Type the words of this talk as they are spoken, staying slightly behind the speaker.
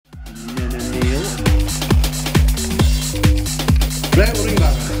Right, we'll ring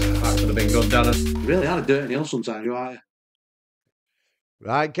back. That could have been good, Darren. Really had a dirty nail sometimes, you are.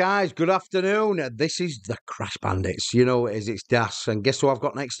 Right, guys, good afternoon. This is the Crash Bandits. You know what it is, it's Das. And guess who I've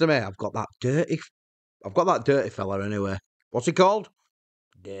got next to me? I've got that dirty fella anyway. What's he called?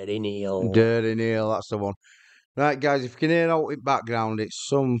 Dirty Neil. Dirty Neil, that's the one. Right, guys, if you can hear out in background, it's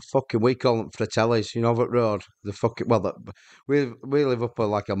some fucking, we call them fratellis, you know, that road. The fucking, well, we live up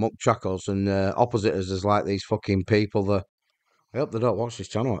like a muck trackers, and opposite us is like these fucking people that, I hope they don't watch this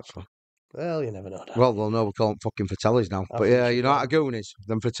channel, actually. Well, you never know, Dan. Well, they'll know we call them fucking fratellis now. But yeah, you know how Goonies,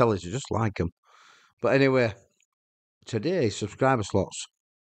 them fratellis are just like them. But anyway, today, subscriber slots.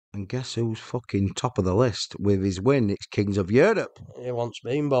 And guess who's fucking top of the list with his win? It's Kings of Europe. He wants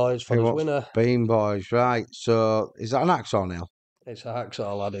Bean Boys for his winner. Bean Boys, right. So, is that an hacksaw, Neil? It's a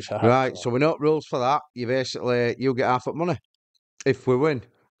hacksaw, lad. It's a hacksaw. Right, so we know rules for that. You get half at money if we win.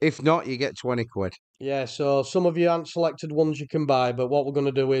 If not, you get 20 quid. Yeah, so some of you aren't selected ones you can buy, but what we're going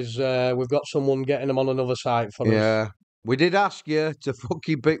to do is we've got someone getting them on another site for us. Yeah. We did ask you to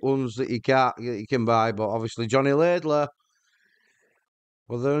fucking pick ones that you can buy, but obviously Johnny Laidler.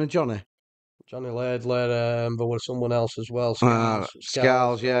 Was there a Johnny? Johnny Laidler, there was someone else as well.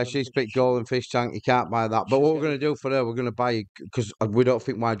 Scales, yeah, she's picked Golden Fish Tank. You can't buy that. But what we're going to do for her, we're going to buy you, because we don't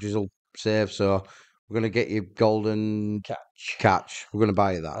think Widgers will save, so we're going to get you Golden Catch. We're going to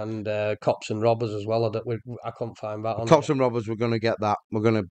buy you that. And Cops and Robbers as well. I couldn't find that on Cops and Robbers, we're going to get that. We're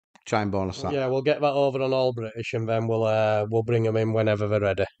going to try and bonus that. Yeah, we'll get that over on All British, and then we'll bring them in whenever they're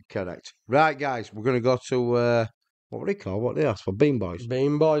ready. Correct. Right, guys, we're going to go to... what were they called? What did they ask for? Bean Boys.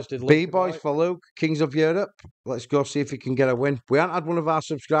 Bean Boys. Bean Boys for Luke, Kings of Europe. Let's go see if he can get a win. We haven't had one of our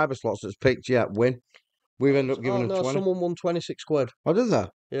subscriber slots that's picked yet. Win. We've ended up giving them 20. Someone won 26 quid. Oh, did they?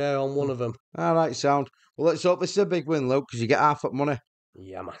 Yeah, on one of them. All right, sound. Well, let's hope this is a big win, Luke, because you get half at money.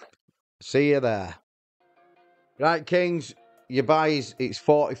 Yeah, man. See you there. Right, Kings, your buys, it's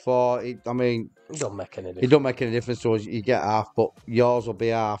 44. It don't make any difference. It don't make any difference to us. You get half, but yours will be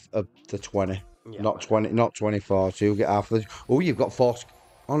half of the 20. Yeah, not 20, not 24. So you'll get half of the... Oh, you've got four...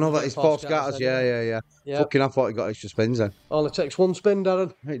 Oh, no, that is four scatters. Yeah. Fucking, I thought you got extra spins then. Only takes one spin,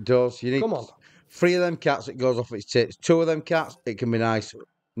 Darren. It does. You need... Come on. 3 of them cats, it goes off its tits. 2 of them cats, it can be nice.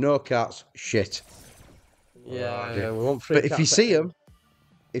 No cats, shit. Yeah, we want 3 But if you see them,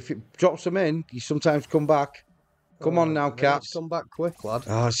 if it drops them in, you sometimes come back. Come on now, cats. Come back quick, lad.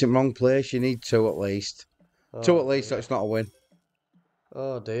 Oh, it's in the wrong place. You need 2 at least. 2 at least, so it's not a win.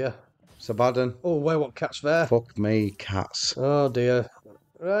 Oh, dear. It's a bad one. Oh, wait, what cat's there? Fuck me, cats. Oh, dear.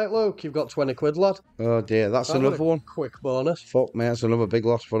 Right, Luke, you've got 20 quid, lad. Oh, dear. That's another one. Quick bonus. Fuck me, that's another big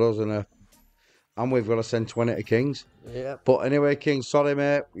loss for us. And we've got to send 20 to Kings. Yeah. But anyway, Kings, sorry,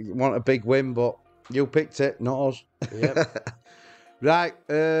 mate. You want a big win, but you picked it, not us. Yep. Right.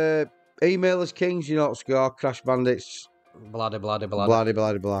 Email us, Kings. You know what to score. Crash Bandits. Blah.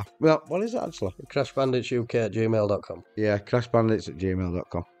 Well, what is it, actually? CrashBanditsUK@gmail.com. Yeah,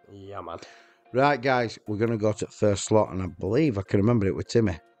 crashbandits@gmail.com. Yeah, man. Right, guys, we're going to go to the first slot, and I believe I can remember it with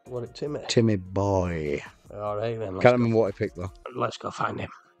Timmy. What it, Timmy? Timmy Boy. All right, then. Can't remember what he picked, though. Let's go find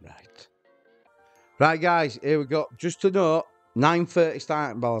him. Right. Right, guys, here we go. Just to note, 9.30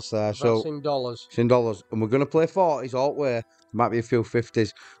 starting balance there. That's so in dollars. It's in dollars. And we're going to play 40s all the way. Might be a few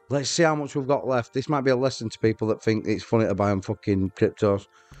 50s. Let's see how much we've got left. This might be a lesson to people that think it's funny to buy them fucking cryptos.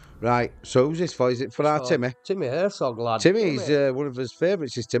 Right, so who's this for? Is it for our Timmy? Timmy Herzog, lad. Timmy's one of his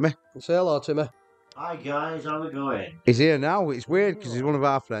favourites, is Timmy. Say hello, Timmy. Hi guys, how we going? He's here now. It's weird because he's one of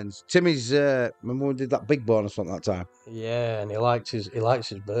our friends. Timmy's, remember when we did that big bonus on that time? Yeah, and he likes his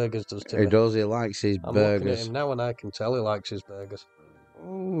burgers, does Timmy? He does, he likes his burgers. I'm looking at him now and I can tell he likes his burgers.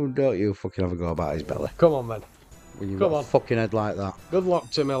 Oh, don't you fucking have a go about his belly. Come on, man. When you've got a fucking head like that. Good luck,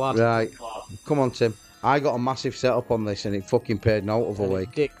 Timmy, lad. Right. Come on, Tim. I got a massive setup on this and it fucking paid out of a week.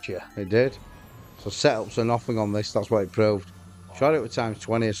 It dicked you. It did. So setups are nothing on this, that's what it proved. Tried it with times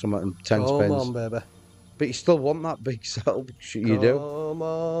 20 or something and 10 spins. Come on, baby. But you still want that big setup, you do. Come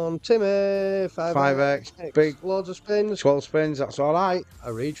on, Timmy. 5x, big. Loads of spins. 12 spins, that's alright.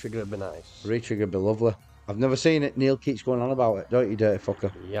 A re-trigger would be nice. A re-trigger would be lovely. I've never seen it. Neil keeps going on about it, don't you, dirty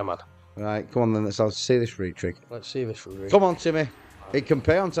fucker? Yeah, man. Right, come on then, let's see this re-trig. Let's see this re-trig. Come on, Timmy. It can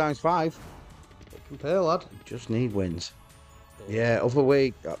pay on times 5. It can pay, lad. Just need wins. Yeah, other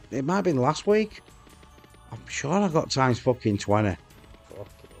week. It might have been last week. I'm sure I got times fucking 20. Fucking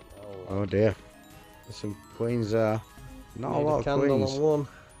hell, oh dear. There's some queens there. Not a lot of queens. On one.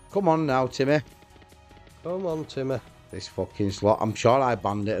 Come on now, Timmy. Come on, Timmy. This fucking slot. I'm sure I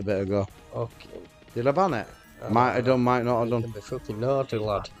banned it a bit ago. Okay. Did I ban it? Might have done, might not have done. You can be fucking naughty,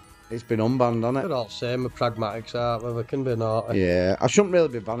 lad. It's been unbanned, hasn't We're it? all same with pragmatics, aren't we? We can be naughty. Yeah, I shouldn't really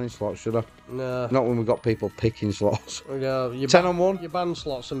be banning slots, should I? No. Not when we've got people picking slots. You 10 on 1? You ban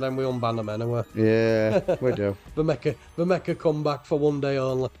slots and then we unban them anyway. Yeah, we do. They make a comeback for one day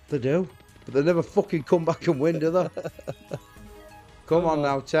only. They do. But they never fucking come back and win, do they? Come on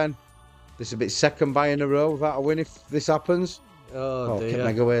now, 10. This is a bit second buy in a row without a win if this happens. Oh, Keep dear.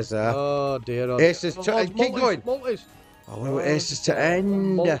 mega ways there. Oh, dear. Oh, Aces, dear. keep going. Multis. Oh, we're aces to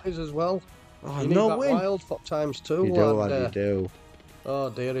end. Multis as well. Oh, You need no that win. wild for times 2. You do, lad, you do. Oh,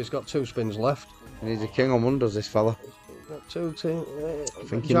 dear. He's got 2 spins left. And he's a king on one, does this fella? Got 2 teams.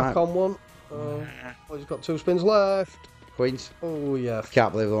 think he Jack might- on 1. Oh, he's got 2 spins left. Queens. Oh, yeah.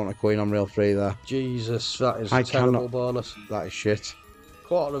 Can't believe they want a queen on reel 3 there. Jesus, that is I a terrible cannot- bonus. That is shit.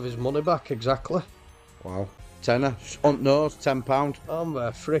 Quarter of his money back, exactly. Wow. Tenner. On nose, £10. I'm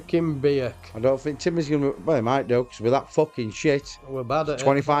a freaking beak. I don't think Timmy's going to... Well, he might do, because with that fucking shit. We're bad at it.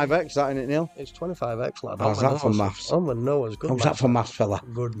 25x, that, innit, Neil? It's 25x, lad. How's that for maths? I'm a Noah's good How's that for maths, fella?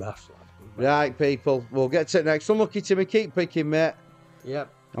 Good maths, lad. Right, people. We'll get to it next. Unlucky Timmy. Keep picking, mate.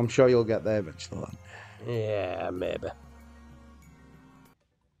 Yep. I'm sure you'll get there eventually. Yeah, maybe.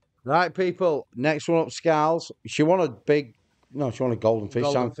 Right, people. Next one up, Scals. She won a big... No, she won a golden fish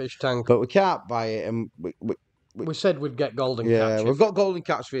Golden tank. fish tank. But we can't buy it, and We said we'd get golden yeah, catch. we've got golden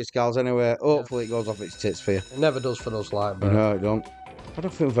catch for you, Scals, anyway. Hopefully it goes off its tits for you. It never does for us, like, but No, it don't. I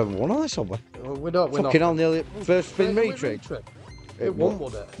don't think we've ever won on this, have we? we don't. We're Fucking not. hell, nearly first spin retrig. It won,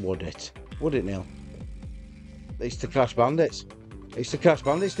 would it? Would it? Would it, Neil? It's the Crash Bandits. It's the Crash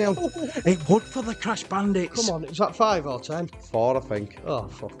Bandits, Neil. It would for the Crash Bandits. Come on, is that 5 or 10? 4, I think. Oh,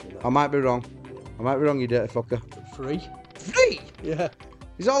 fucking I might be wrong. I might be wrong, you dirty fucker. 3. 3? Yeah,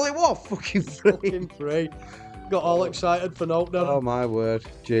 Is all it was? Fucking 3. fucking 3. Got all excited for no, didn't I? Oh my word.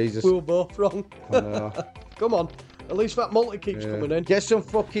 Jesus. We were both wrong. I know. Come on, at least that multi keeps Yeah. coming in. Get some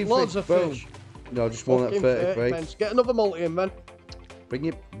fucking Loads fish. of Boom. fish. No, just one at Fucking 33. pence. Get another multi in, man. Bring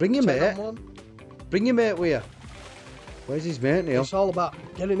your 10 mate. on 1. Bring your mate with you. Where's his mate, Neil? It's all about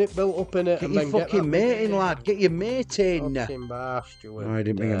getting it built up in it. Get and your then fucking that mate in, lad. Get your mate in. Fucking bastard. No, he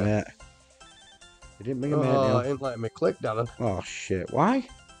didn't bring a mate. He didn't bring a mate, Oh, Neil. it ain't letting me click, Darren. Oh, shit. Why?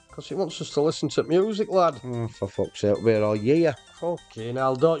 Because he wants us to listen to music, lad. Oh, for fuck's sake. We're all year. Fucking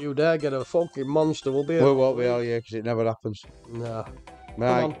hell, don't you dare get a fucking monster. We'll be We won't be all year because it never happens. Nah.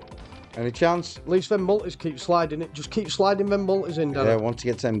 Right. Come on. Any chance? At least them multis keep sliding it. Just keep sliding them multis in, Yeah, Darren. want to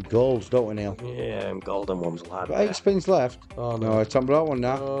get them golds, don't we, Neil? Yeah, them golden ones, lad. Got 8 spins left. Oh, No, no. it's on brought one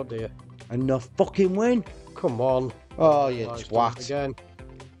now. Oh, dear. Enough fucking win. Come on. Oh, you Oh, it's done it twat. again.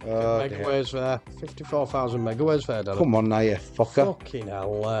 Oh, Mega dear. waves there. 54,000 mega waves there, Darren. Come on now, you fucker. Fucking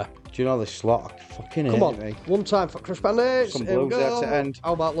hell. Do you know this slot? I fucking hate Come on. it, mate. One time for Crash Bandits. Some Here we blues there go. to end.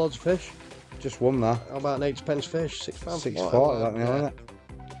 How about loads of fish? Just won there. How about an 8 pence fish? £6. 640, that Neil, isn't it?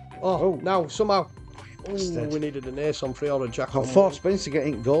 Oh, Oh. now somehow. Oh, Bastard. we needed an ace on 3 or a jack Got on 4 one. spins to get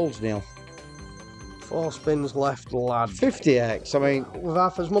in golds, Neil. 4 spins left, lad. 50x. I mean, With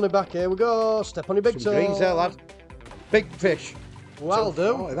half his money back, here we go. Step on your big some toe. greens there, lad. Big fish. That'll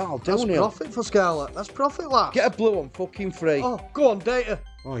do. Oh, that'll do, That's Neil. profit for Scarlett. That's profit, lad. Get a blue one, fucking free. Oh, go on, data.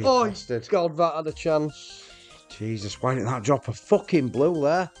 Oh, you Oh, bastard. God, that had a chance. Jesus, why didn't that drop a fucking blue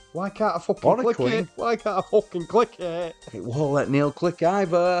there? Why can't I fucking What a click queen. it? Why can't I fucking click it? It won't let Neil click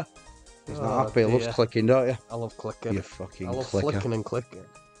either. He's Oh, not happy. He loves dear. clicking, don't you? I love clicking. You fucking I love clicker. flicking and clicking.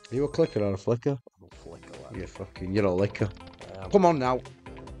 Are you a clicker or a flicker? I love flicker, lad. You're a licker. I am. Come on now.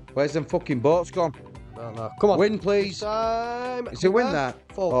 Where's them fucking boats gone? No. Come on. Win, please. Time. Is it win that?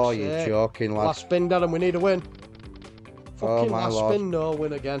 Fuck's Oh, you're sake. joking, lad. Last spin, Darren. We need a win. Fucking my last lord. spin, no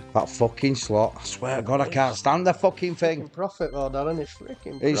win again. That fucking slot. I swear to God, I can't stand the fucking thing. Freaking profit, though, Darren. It's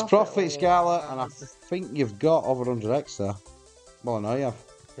freaking profit. It's profit, oh, Scarlett, and I lad. think you've got over 100x there. Well, I know you have.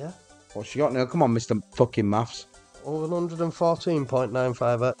 Yeah. What's you got now? Come on, Mr. fucking maths. Over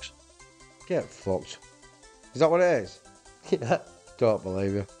 114.95x. Get fucked. Is that what it is? Yeah. Don't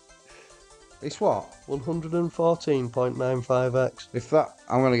believe you. It's what? 114.95x. If that,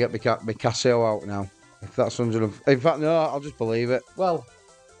 I'm gonna get my Casio out now. If that's 100, in fact, no, I'll just believe it. Well,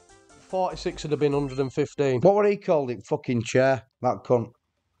 46 would have been 115. What were he called? It fucking chair. That cunt.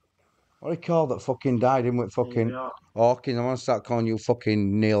 What he called that fucking died in with fucking Yeah. Hawkins. I want to start calling you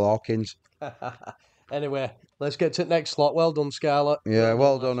fucking Neil Hawkins. Anyway, let's get to the next slot. Well done, Scarlett. Yeah,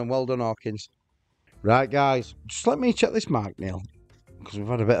 well done and well done, Hawkins. Right, guys, just let me check this mic, Neil, because we've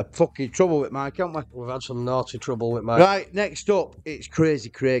had a bit of fucking trouble with Mike, haven't we? We've had some naughty trouble with Mike. Right, next up, it's Crazy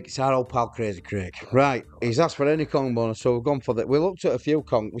Craig. It's our old pal Crazy Craig. Right, he's asked for any Kong bonus, so we've gone for that. We looked at a few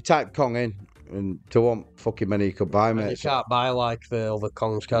Kong. We typed Kong in, and to want fucking many you could buy, And you mate. can't buy like the other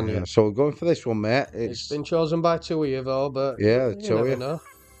Kongs, can you? Yeah, so we're going for this one, mate. It's been chosen by 2 of you, though, but Yeah, you the two of never you. know.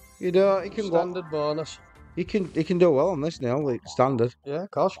 You know, he can go. Standard bonus. He can do well on this now, like standard. Yeah,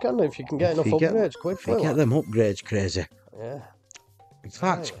 of course you can. If you can get enough If you get- upgrades If quickly. you get like. them upgrades, crazy. Yeah. In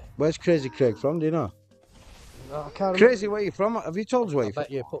fact, Right. where's Crazy Craig from? Do you know? No, I can't Crazy, where you from? Have you told us where I you're from?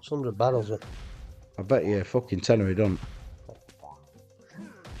 bet you puts 100 barrels in. I bet you a fucking tenner he don't.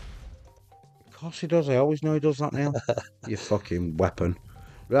 Of course he does. I always know he does that now. You fucking weapon.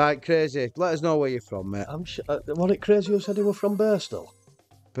 Right, Crazy. Let us know where you're from, mate. I'm sure. Was it crazy who said he was from Birstall?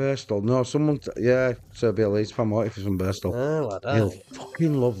 Bristol. No, someone. Yeah, so it'll be a Leeds fan. What if he's from Bristol? Ah, lad, He'll aye.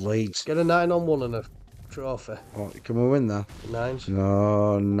 fucking love Leeds. Get a 9-on-1 and a trophy. Oh, can we win that? 9s.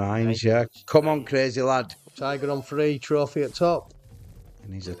 No, nines, yeah. Come on, Crazy lad. Tiger on 3, trophy at top.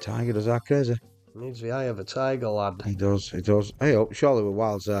 And he's a tiger, does that, Crazy? Needs the eye of a tiger, lad. He does, he does. Hey, up, surely with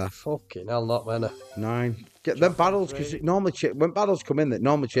wilds there. Fucking hell, not many. 9. Get them battles, because it normally when battles come in, that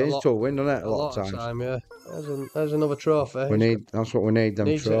normally change to a win, doesn't it? A lot of times. Yeah. There's another trophy. That's what we need, them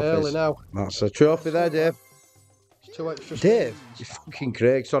Needs trophies. it early now. That's a trophy there, Dave. It's 2 extra Dave? spins. You fucking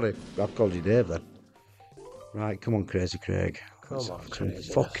Craig, sorry. I've called you Dave then. Right, come on, Crazy Craig. Come on, Some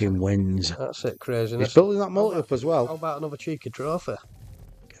crazy. fucking wins. That's it, craziness. He's building that multi up as How well. about another cheeky trophy?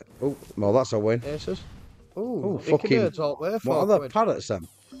 Oh, well, that's a win. Aces. Oh, Ooh, fucking- birds all the way. What 4 are the quid. parrots then?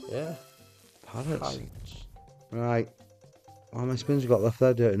 Yeah. Parrots. Parrots. Right. How many spins you got left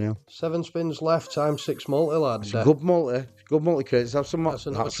there, Dirty Neil? 7 spins left, times 6 multi, lad. It's a good multi. Good multi crates. Have some. That's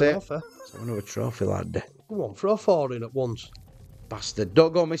another That's it. trophy. It's another trophy, lad. Go on, throw 4 in at once. Bastard.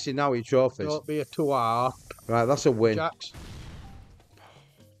 Don't go missing now, your trophies. Don't be a 2-hour. Right, that's a win. Jacks.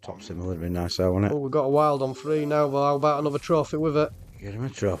 Top similar would have been nice, there, wouldn't Oh, it? we've got a wild on 3 now, but how about another trophy with it? Get him a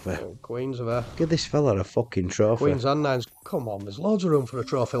trophy. Oh, Queens of her. Give this fella a fucking trophy. Queens and 9s. Come on, there's loads of room for a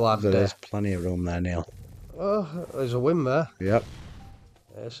trophy, lad. There's plenty of room there, Neil. Oh, there's a win there. Yep.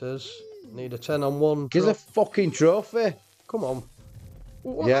 Aces. Need a 10-on-1. Give us a fucking trophy. Come on.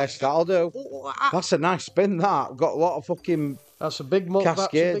 Yes, that'll do. That's a nice spin, that. Got a lot of fucking... That's a big multi. That's the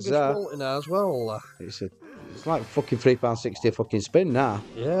Cascades biggest there. multi now as well. It's like fucking £3.60 a fucking spin now.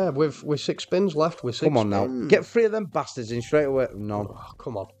 Yeah, with 6 spins left. With 6 Come on now. spins. Get 3 of them bastards in straight away. No, Oh,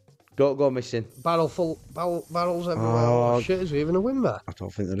 come on. don't go missing. Barrels everywhere. Oh. Oh, shit, is there even a win there? I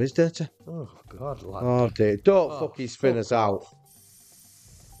don't think there is, Dirty. Oh, God, lad. Oh dear. Don't Oh, fucking spin us fuck out.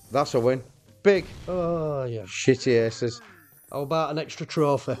 That's a win. Big. Oh, yeah. Shitty aces. How about an extra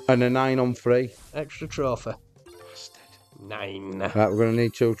trophy? And a 9 on 3. Extra trophy. 9. Right, we're going to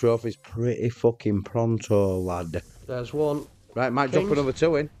need 2 trophies pretty fucking pronto, lad. There's 1. Right, might drop Kings. another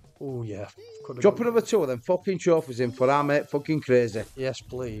 2 in. Oh, yeah. Could've Drop gone- another 2 of them fucking trophies in for our mate fucking Crazy. Yes,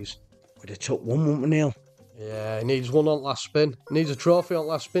 please. We'd have took one, wouldn't we, Neil? Yeah, he needs 1 on last spin. Needs a trophy on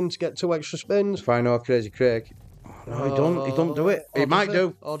last spin to get 2 extra spins. If I know Crazy Craig. Oh, no, he don't. He don't do it. Oh, He does might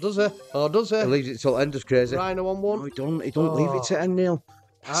do. Oh, does he? Oh, does he? He leaves it till end as Crazy. Rhino on No, 1. he don't. He don't leave it to end, Neil.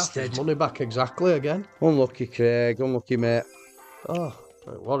 Half his money back exactly again. Unlucky, Craig. Unlucky, mate. Oh,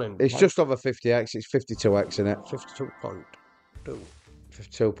 what in? It's just over 50x. It's 52x, isn't it? 52.2.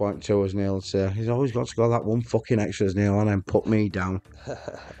 52.2 as Neil would say. He's always got to go that one fucking extra as Neil and then put me down.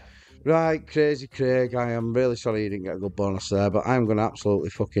 Right, Crazy Craig. I am really sorry you didn't get a good bonus there, but I'm going to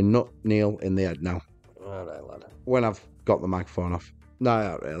absolutely fucking nut Neil in the head now. All right, lad. When I've got the microphone off. No,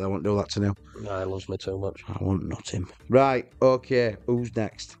 not really. I won't do that to Neil. No, he loves me too much. I won't nut him. Right, okay. Who's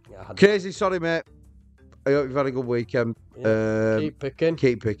next? Yeah, I had Crazy, sorry, mate. I hope you've had a good weekend. keep picking.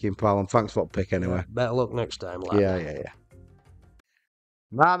 Keep picking, pal, and thanks for the pick anyway. Better luck next time, lad. Yeah.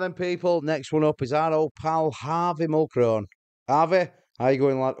 Now then, people, next one up is our old pal Harvey Mulcrone. Harvey, how you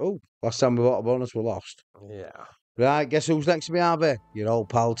going, lad? Oh, last time we bought a bonus, we lost. Yeah. Right, guess who's next to me, Harvey? Your old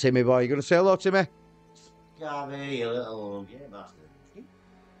pal Timmy boy. You going to say hello, Timmy? Garvey, you little gay bastard.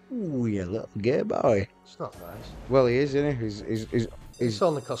 Ooh, you little gay boy. It's not nice. Well, he is, isn't he? It's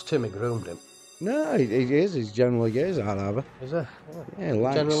only because Timmy groomed him. No, he is. He's generally gay, is that, Harvey? Is he? Yeah,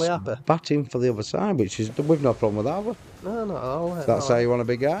 like Generally happy. batting for the other side, which is we've no problem with that, have we? No, not at all. If that's how you want to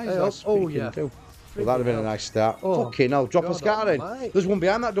be, guys. Hey, That's oh, what you can yeah. do. Well, that'd have been a nice start. Oh, Fucking hell, drop a God scar in. almighty. There's one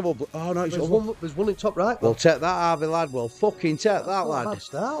behind that double. Oh, no, it's There's over. one in top right. We'll take that, Harvey, lad. We'll fucking take that, Not a lad. bad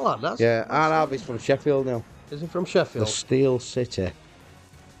start, lad. That's Yeah, our Harvey's from Sheffield now. Is he from The Sheffield? Steel City.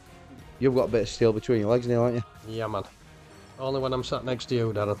 You've got a bit of steel between your legs now, haven't you? Yeah, man. Only when I'm sat next to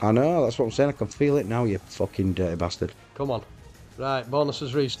you, Darren. I know, that's what I'm saying. I can feel it now, you fucking dirty bastard. Come on. Right, bonus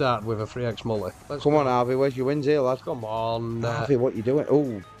has restarted with a 3x multi. Let's Come go. on, Harvey, where's your wins here, lad? Come on. Harvey, what you doing?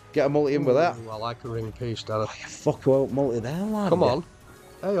 Oh, get a multi in with that. Ooh, I like a ring piece, Darren. You fuck out multi there, lad. Come on.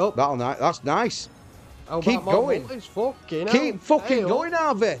 Hey up. That's nice. How keep about more going. multis? Fucking Keep hell. fucking Hey up. going,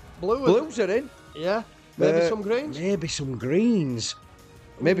 Harvey. Blue. Blues are in. Yeah. Maybe some greens. Maybe some greens.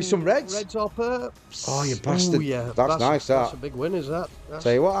 Maybe some reds. Reds or perps. Oh, you bastard. Ooh, yeah, That's nice, that. That's a big win, is that?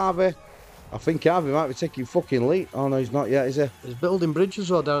 Tell you what, Harvey. I think Harvey might be taking fucking lead. Oh, no, he's not yet, is he? He's building bridges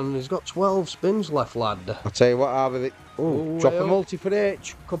all down and he's got 12 spins left, lad. I'll tell you what, Harvey. Oh, drop a multi for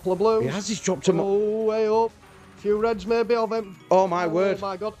H. Couple of blues. He has, he's dropped a multi. Oh, way up. Few reds maybe of him. Oh, my word. Oh,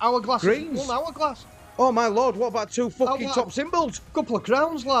 my God. Hourglass. Greens. One hourglass. Oh, my lord, what about 2 fucking top symbols? Couple of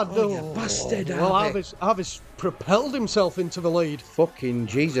crowns, lad. Oh, you bastard, Well, Harvey. Harvey's propelled himself into the lead. Fucking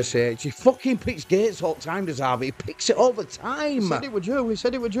Jesus H. He fucking picks gates all the time, does Harvey? He picks it all the time. He said it was you. He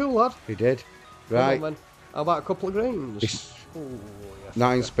said it was you, lad. He did. Come Right. on, then. How about a couple of greens? It's Oh, yeah.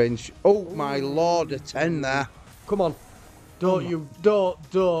 9 spins. Oh, my lord, a 10 there. Come on. Don't.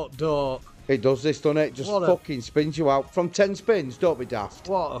 It does this, doesn't it? Just What a- fucking spins you out. From 10 spins, don't be daft.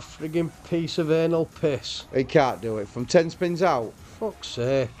 What a frigging piece of anal piss. He can't do it. From 10 spins out, Fuck's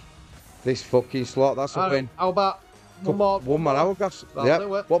sake. this fucking slot, that's a win. How about one more? One more hourglass. That'll Yep.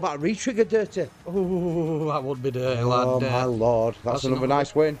 do it. What about a re-trigger dirty? Oh, that would be dirty, lad. Oh, my lord. That's another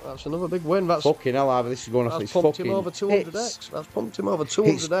nice win. That's another big win. That's Fucking hell, Harvey, this is going off its pumped fucking him over 200 tits. X. That's pumped him over It's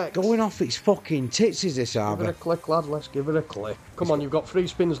 200 X. going off its fucking tits, is this, Give Harvey? it a click, lad. Let's give it a click. Come on, you've got 3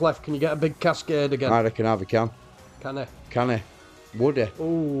 spins left. Can you get a big cascade again? I reckon Harvey can. Can he? Can he? Would he?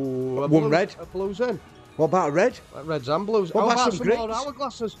 Oh, One red. A blue's in. What about a red? Reds and blues. What How about about some some more greens?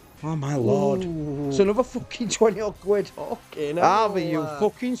 hourglasses? Oh, my lord. Ooh. It's another fucking 20 odd quid. Fucking hell, Harvey, you lad.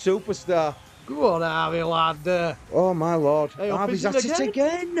 fucking superstar. Go on, Harvey, lad. Oh, my lord. Hey, up Harvey's is at it it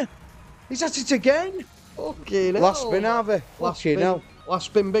again. He's at it again. Fucking hell. Last spin, Harvey. Last Fucking spin. hell. Last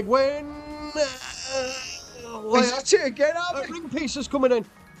spin, big win. He's at it again, Harvey. Ring pieces coming in.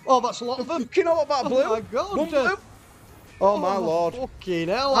 Oh, that's a lot of them. Fucking hell, what about blue? Oh, my God. One blue. Oh, my lord. Fucking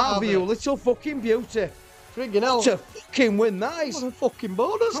hell, Harvey, you little fucking beauty. Friggin' hell. What a fucking win that is. What a fucking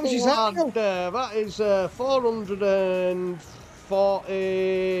bonus. How much is that lad. now? That is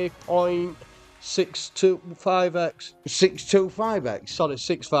 440.625x. 625x. Sorry,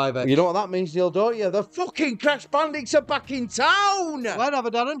 65x. You know what that means, Neil, don't you? The fucking Crash Bandits are back in town. Where have I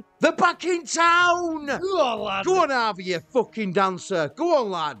done? They're back in town. Go on, lad. Go on, Harvey, you fucking dancer. Go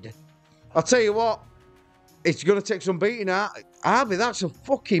on, lad. I'll tell you what. It's going to take some beating out. Harvey, that's a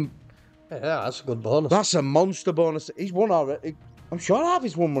fucking... Yeah, that's a good bonus. That's a monster bonus. He's won already. I'm sure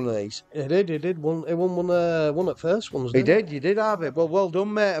Harvey's won one of these. He did. He won one at first ones. He did, you did, Harvey. Well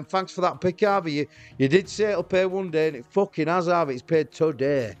done, mate, and thanks for that pick, Harvey. You did say it'll pay one day, and it fucking has, Harvey. It's paid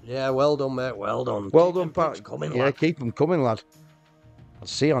today. Yeah, well done, mate. Well done. Well Keep done, them Pat. picks coming, Yeah, lad. keep them coming, lad. I'll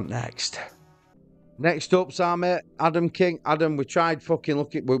see you on next. Next up's our mate, Adam King. Adam, we tried fucking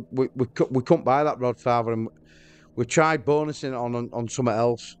looking. We couldn't buy that rod, father, and we tried bonusing it on something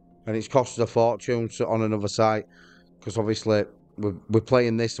else, and it's cost us a fortune on another site, because obviously we're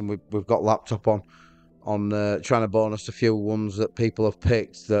playing this and we've got laptop on trying to bonus a few ones that people have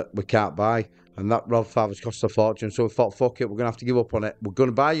picked that we can't buy, and that rod father's cost a fortune. So we thought, fuck it, we're gonna have to give up on it. We're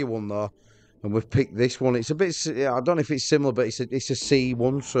gonna buy you one though, and we've picked this one. It's a bit, I don't know if it's similar, but it's a C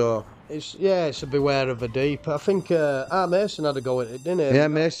one. So It's a beware of the deep. I think Mason had a go at it, didn't he? yeah,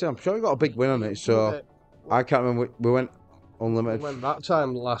 Mason, I'm sure he got a big win on it. So I can't remember. We went unlimited. We went that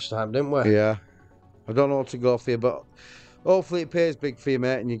time last time, didn't we? Yeah, I don't know what to go for you, but hopefully it pays big for you,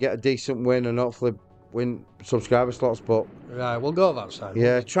 mate, and you get a decent win, and hopefully win subscriber slots. But Right, we'll go that time.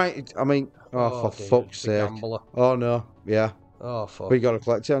 yeah, try. I mean, for dear, fuck's it's a sake! gambler. Oh no, yeah, Oh fuck. we got to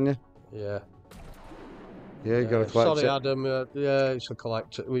collect it on you. Yeah. Yeah, you got to collect Sorry, it. Adam. Yeah, it's a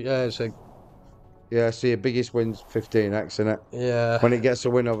collector. Yeah, it's a. Yeah, see, your biggest win's 15x, innit? Yeah. When it gets a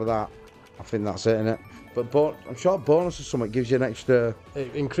win over that, I think that's it, innit? But I'm sure bonus or something gives you an extra.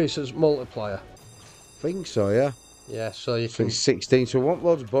 It increases multiplier. I think so, yeah. Yeah, so you So can. it's 16. So we want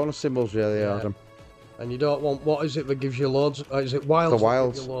loads of bonus symbols, really, Yeah. Adam. And you don't want, what is it that gives you loads? Is it wilds? The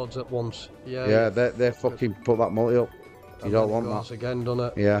wilds. That give you loads at once. Yeah. Yeah, they fucking put that multi up. You And don't then it want goes that. again, doesn't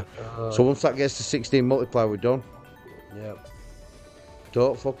it? Yeah. So once that gets to 16 multiplier, we're done. Yeah.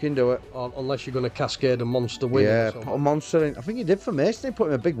 Don't fucking do it. Unless you're going to cascade a monster win. or Yeah, something. put a monster in. I think you did for Mason. He put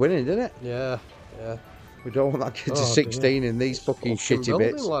him a big win in, didn't it? Yeah. Yeah. We don't want that kid to Oh, 16 in these fucking shitty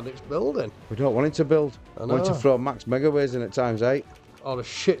building, bits. lad, it's building. We don't want him to build. I We want him know. to throw max megaways in at times 8. Or a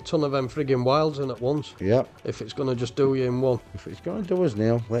shit ton of them frigging wilds in at once. Yep. If it's going to just do you in one. If it's going to do us,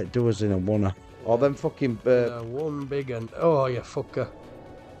 Neil, let it do us in a one. Or them fucking. One big and. Oh, you fucker.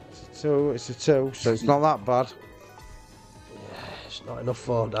 It's a 2, so it's not that bad. It's not enough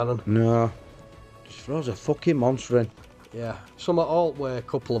for Darren. No. Just throws a fucking monster in. Yeah. Some at alt way, a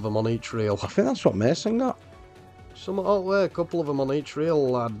couple of them on each reel. I think that's what Mason got. Some at alt way, a couple of them on each reel,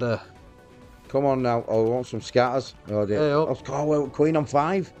 lad. Come on now. Oh, we want some scatters. Oh, dear. Hey, up. Oh, well, Queen on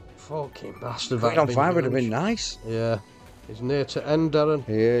 5. Fucking bastard. Queen on 5 would have been nice. Yeah. He's near to end, Darren.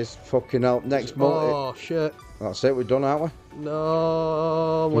 He is. Fucking hell. Next multi. Oh, shit. That's it. We're done, aren't we?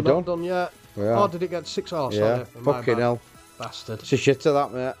 No, we're not done yet. We are. Oh, did it get 6? Oh, Yeah. sorry. Fucking hell. Bastard. It's a shitter,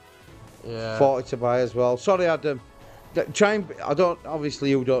 that, mate. Yeah. 40 to buy as well. Sorry, Adam. Try and... I don't... Obviously,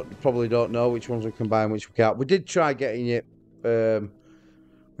 you probably don't know which ones we can buy and which we can't. We did try getting it.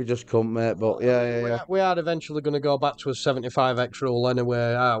 We just couldn't, mate. But, yeah. We are eventually going to go back to a 75x rule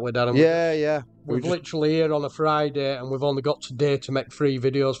anyway, aren't we, Darren? Yeah. We're literally here on a Friday and we've only got today to make 3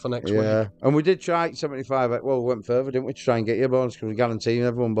 videos for next week. Yeah, and we did try 75. Well, we went further, didn't we, to try and get you a bonus because we're guaranteeing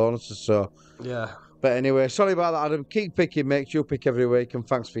everyone bonuses. So yeah. But anyway, sorry about that, Adam. Keep picking, mate. You pick every week, and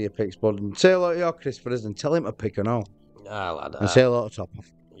thanks for your picks, bud. And say hello to your Christopher's and tell him to pick and all. Ah, lad. And say hello to Top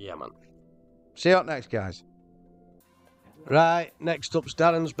Off. Yeah, man. See you up next, guys. Right, next up's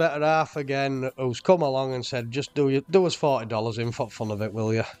Darren's better half again, who's come along and said, just do us $40 in for fun of it,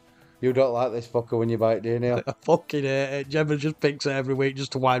 will you? You don't like this fucker when you buy it, do you, Neil? I fucking hate it. Gemma just picks it every week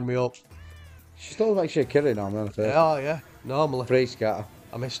just to wind me up. She still makes you a killing on her face. Oh, yeah, normally. Free scatter.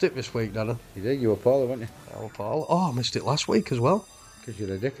 I missed it this week, Darren. You did, you were poorly, weren't you? Oh, Paul. Oh, I missed it last week as well. Because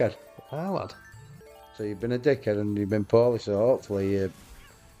you're a dickhead. Ah, lad. So you've been a dickhead and you've been poorly, so hopefully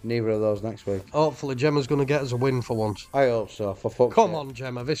neither of those next week. Hopefully Gemma's going to get us a win for once. I hope so, for fuck's Come sake. on,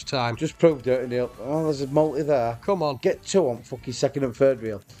 Gemma, this time. Just prove dirty, Neil. Oh, there's a multi there. Come on. Get 2 on fucking second and third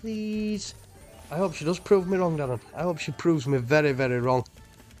reel, please. I hope she does prove me wrong, Darren. I hope she proves me very, very wrong.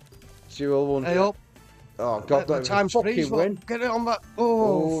 She will win. I hope. Oh, God, the that time's fucking freeze, win. Get it on that.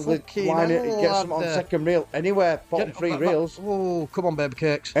 Oh, fucking line it, hell, get some on lad. second reel. Anywhere, bottom 3 reels. Oh, come on, baby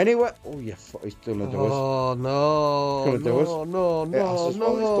cakes. Anywhere. Oh, yeah, he's gonna do us. Oh, no. Gonna do us. No, It has as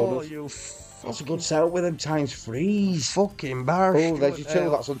well, no. it's done You That's a good setup with them times 3s. fucking bar. Oh, there's your 2.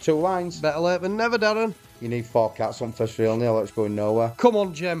 That's on 2 lines. Better late than never, Darren. You need 4 cats on first reel, Neil. It's going nowhere. Come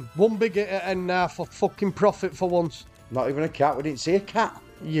on, Gem. One big hit at end now for fucking profit for once. Not even a cat. We didn't see a cat.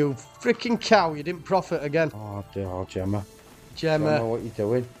 You freaking cow. You didn't profit again. Oh, dear, Gemma. Gemma. What are you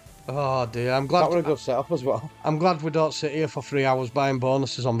doing? Oh, dear. I'm That was a glad. good setup as well. I'm glad we don't sit here for 3 hours buying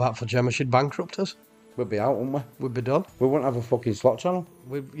bonuses on that for Gemma. She'd bankrupt us. We'd be out, wouldn't we? We'd be done. We wouldn't have a fucking slot channel.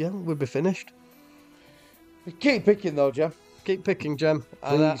 We'd be finished. Keep picking though, Gem. Keep picking, Gem.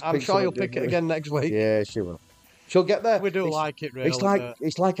 And Please I'm pick sure you'll something pick it different. again next week. Yeah, she will. She'll get there. We do like it, really. It's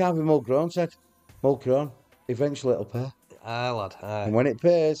like Harvey Mulgrown said. Mulgrown, eventually it'll pay. Aye, lad. Aye. And when it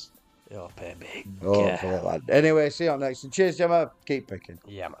pays, You'll pay big. hopefully, lad. Anyway, see you next. And cheers, Gemma. Keep picking.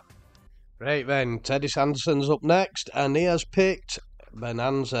 Yeah, man. Right then, Teddy Sanderson's up next, and he has picked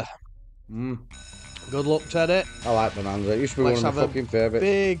Bonanza. Good luck, Teddy. I like Bonanza. It used to be Let's one of my have a fucking favourites.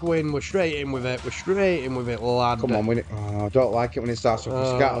 Big win. We're straight in with it. Lad. Come on, win it. Oh, I don't like it when it starts off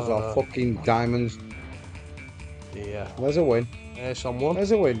with scatters or fucking diamonds. Yeah. There's a win. Ace on one.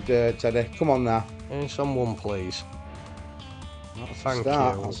 There's a win, Teddy. Come on now. Ace on one, please. Thank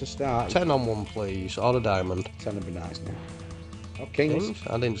Start. you. That's a start. 10 on one, please. Or a diamond. 10 would be nice now. Oh, Kings. Kings?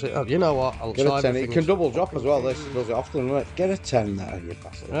 I didn't see. Oh, you know what? I'll Get try a 10. It everything can as double drop as well. This Kings. does it often, doesn't it? Get a 10 there, you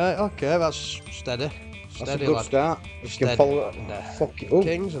bastard. Right, okay, that's steady. That's Steady, a good lad. start. You Steady. can follow it. Nah. Fuck it. Oh,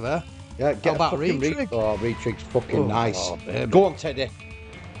 Kings are there. yeah, get How a about fucking retrig? Oh, retrig's fucking Oh, nice. baby. Go on, Teddy.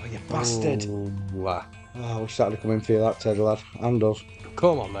 Oh, you bastard. Ooh, ah. Oh, we started to come in for that, Teddy, lad. And us.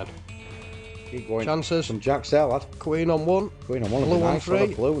 Come on, then. Keep going. Chances. Some jacks there, lad. Queen on one. Going on one of Blue the on nice one of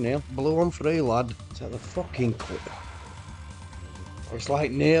 3. blue, Neil. Blue on 3, lad. Take the fucking queen. It's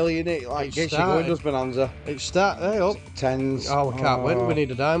like nearly in it. Like, It's gets you going, started. does Bonanza. It's start. Hey, up. 10s. Oh, we can't win. We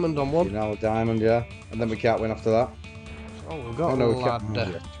need a diamond on You one. know, a diamond, yeah. And then we can't win after that. Oh, we've got Oh, no, a we lad. can't. Oh,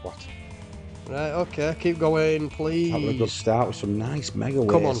 you twat. Right, okay. Keep going, That was a good please. start with some nice mega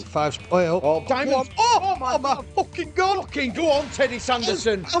wins. Come on, 5. Hey, up. Oh, diamonds. Oh, my fucking God. Fucking go on, Teddy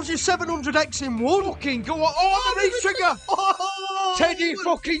Sanderson. How's your 700x in one? Fucking go on. Oh, the reach trigger. Oh, Teddy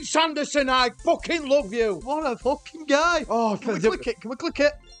fucking Sanderson, I fucking love you. What a fucking guy. Oh, Can we click it? Can we click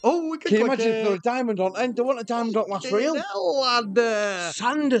it? Oh, we can Can you click imagine it. if there were a diamond on end? They want a diamond on last reel. Hell, lad.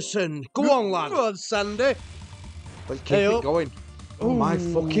 Sanderson. Go on, lad. Go on, Sandy. Let's keep Hey, it up. going. Oh, my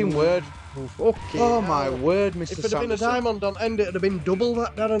fucking word. Fucking Oh, my hell. word, Mr. If it had been a Sanderson. diamond on end, it'd have been double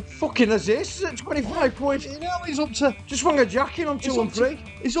that, Darren. Fucking as this at 25 quid. You know, he's up to... Just swung a jack in on 2 and 3.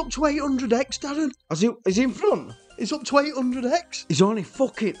 He's up to 800x, Darren. Is he in front? He's up to 800x. He's only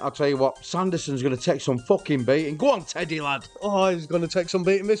fucking... I'll tell you what, Sanderson's going to take some fucking beating. Go on, Teddy, lad. Oh, he's going to take some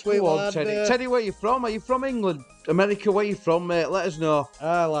beating this week, Go on, lad. Teddy. Teddy, where you from? Are you from England? America, where you from, mate? Let us know.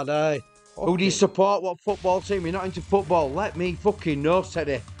 Ah, lad, aye. Who do you support? What football team? You're not into football? Let me fucking know,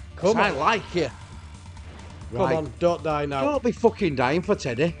 Teddy. Come I on. like you. Come Right. on, don't die now. Don't be fucking dying for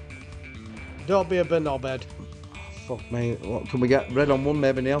Teddy. Don't be a knobhead. Fuck me. What can we get? Red on 1,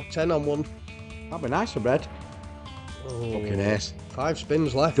 maybe, Neil? 10 on 1. That'd be nice for red. Fucking ace. 5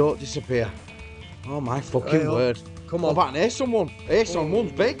 spins left. Don't disappear. Oh my fucking Right up. word. Come What on. about an ace on one? Ace on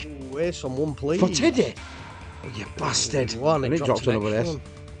one's big. Ooh, ace on one, please. For Teddy. Oh, you bastard. One, And it it drops drops an another extra ace.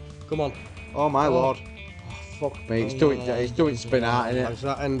 one. Come on. Oh my Oh. lord. Oh, fuck me. It's doing spin out, innit? That's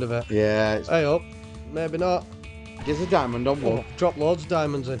that end of it. Yeah. It's, Hey up. Maybe not. gives a diamond on one. Oh, drop loads of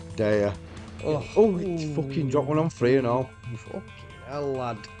diamonds in. There. Oh, Oh, it's fucking dropped one on 3 and all. Fucking hell,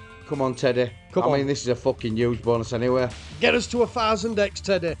 lad. Come on, Teddy. Come I on. mean, this is a fucking huge bonus anyway. Get us to 1,000x,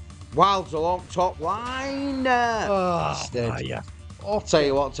 Teddy. Wilds along top line. Bastard. yeah. I'll tell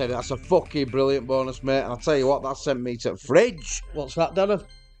you what, Teddy, that's a fucking brilliant bonus, mate. And I'll tell you what, that sent me to the fridge. What's that, Darren?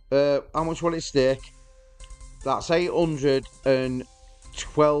 How much will it stake? That's 812x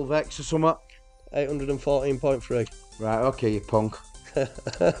or something. 814.3. Right, okay, you punk.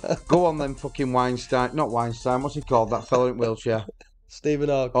 Go on then, fucking Weinstein. Not Weinstein, what's he called? That fella in wheelchair. Stephen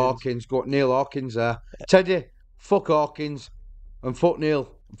Hawkins. Hawkins. Go Neil Hawkins there. Teddy, fuck Hawkins. And fuck Neil.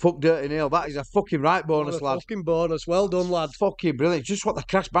 Fuck Dirty Neil. That is a fucking right bonus, What a lad. fucking bonus. Well done, lad. Fucking brilliant. Just what the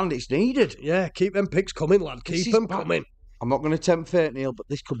Crash Bandits needed. Yeah, keep them picks coming, lad. This Keep is them back- coming. I'm not going to tempt fate, Neil, but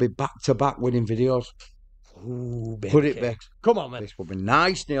this could be back-to-back winning videos. Ooh, baby Could it be? cakes. Come on, man. This would be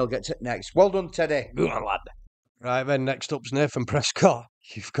nice, Neil. Get it next. Well done, Teddy. Go on, lad. Right, then, next up's Nathan Prescott.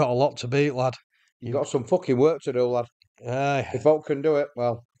 You've got a lot to beat, lad. You've got some fucking work to do, lad. Aye. If Oak can do it,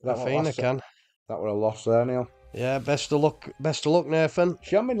 well, that Athena can. That would have lost there, Neil. Yeah, best of luck, Nathan.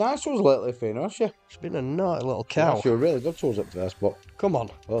 She hasn't been nice to us lately, Athena, has she? It's been a naughty little cow. She was really good to us up first, but Come on.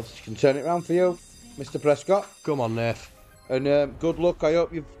 well, she can turn it round for you, Mr. Prescott. Come on, Nath. And good luck. I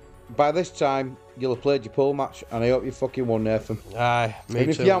hope by this time you'll have played your pool match, and I hope you fucking won, Nathan. Aye, me And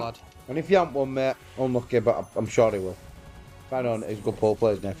if too, you haven't- lad. And if you haven't won, mate, unlucky, but I'm sure he will. I know he's a good pool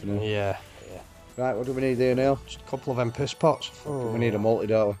player, Nathan. Isn't he? Yeah. Right, what do we need here, Neil? Just a couple of them piss pots. We need a multi,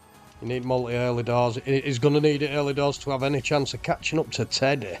 don't we? You need multi early doors. He's going to need it early doors to have any chance of catching up to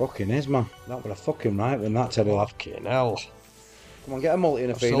Teddy. Fucking is, man. That would have fucking right when that Teddy lad. Fucking hell. Come on, get a multi in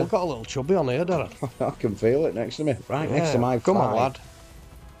a I've still Athena. got a little chubby on here, Darren. I can feel it next to me. Right, next to my Come on, five. lad.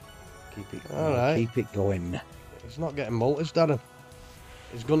 Keep it All right. Keep it going. He's not getting multis, Darren.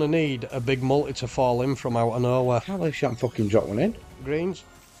 He's going to need a big multi to fall in from out of nowhere. Can't believe she hasn't fucking dropped one in. Greens.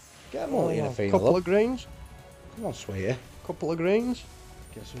 Get a multi in a Athena, Couple look. of greens. Come on, sweetie. Couple of greens.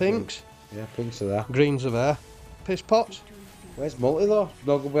 Get some Pinks. Yeah, pinks are there. Greens are there. Piss pots. Where's multi, though?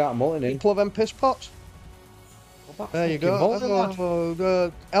 No good without a multi in. Couple of them piss pots. There you go. Multi,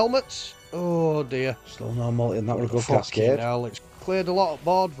 lad. Helmets. Oh dear. Still no multi in that one. A good Fucking cascade. hell, it's cleared a lot of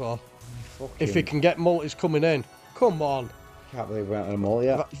board for. Fucking, If he can get multis coming in. Come on. Can't believe we haven't had a multi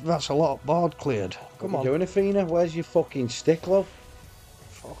yet. That's a lot of board cleared. Come What on. you doing, Athena? Where's your fucking stick, love?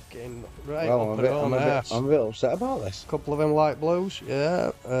 Fucking right Well, up I'm her own ass. a bit upset about this. Couple of them light blues.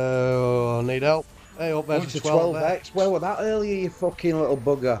 Yeah. Need help. Hey, up there's It's a a 12x. 12x. Where were that earlier, you fucking little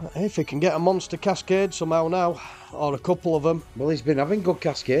bugger? If he can get a monster cascade somehow now, or a couple of them. Well, he's been having good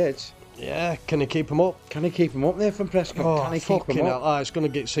cascades. Yeah, can he keep them up? Can he keep him up there from Prescott? Oh, Can he keep fucking him hell. up? It's going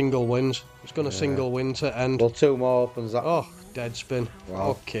to get single wins. It's going to single win to end. Well, 2 more opens that. Oh, dead spin.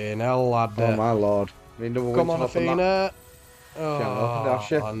 Wow. Fucking hell, lad. Oh, my lord. We need another Come win on, to open that. Athena. Can't open that,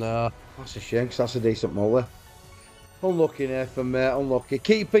 shit. I know. That's a shame, 'cause that's a decent multi. Unlucky, Nathan, mate. Unlucky.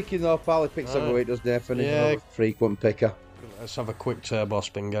 Keep picking, though, pal. He picks every week, does Nathan? He's Yeah. another frequent picker. Let's have a quick turbo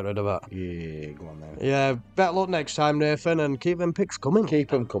spin, get rid of that. Yeah, go on then. Yeah, better luck next time, Nathan, and keep them picks coming. Keep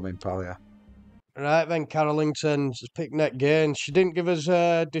them coming, pal, yeah. Right then, Carolington's pick net gain. She didn't give us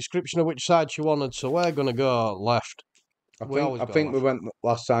a description of which side she wanted, so we're going to go left. I We always think, go I think we left. went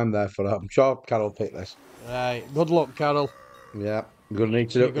last time there for her. I'm sure Carol picked this. Right, good luck, Carol. Yeah, I'm gonna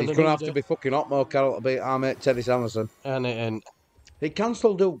need to. You're He's gonna gonna need have to it. be fucking hot more, Carol, to beat our mate Teddy Sanderson. And it ain't. He can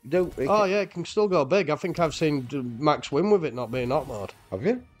still do. Oh, yeah, it can still go big. I think I've seen Max win with it not being hot mode. Have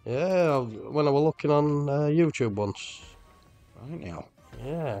you? Yeah, when I were looking on YouTube once. Right now.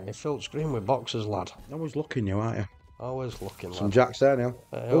 Yeah, he filled screen with boxes, lad. Always looking you, aren't you? Always looking, Some lad. jacks there now.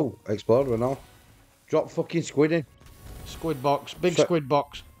 Oh, exploder and all. Drop fucking squid in. Squid box, big So- squid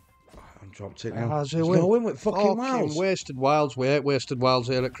box. I dropped it now. How's he He's win? gonna win with fucking wilds. wasted wilds. We hate wasted wilds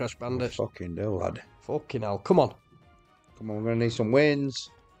here at Crash Bandits. Fucking do, lad. Fucking hell. Come on. Come on, we're gonna need some wins.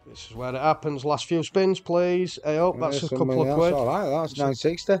 This is where it happens. Last few spins, please. Hey, up. That's Yeah, a couple of that's quid. all right. That's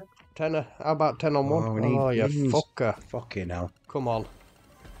 960. Tenner. How about 10 on one? Oh, we need you wins. fucker. Fucking hell. Come on.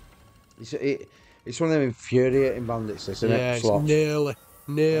 It's one of them infuriating bandits, isn't Yeah, it? it's Slots.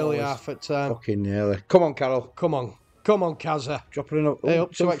 nearly Always. half at time. Fucking nearly. Come on, Carol. Come on. Come on, Kazza. Drop her in up. Hey,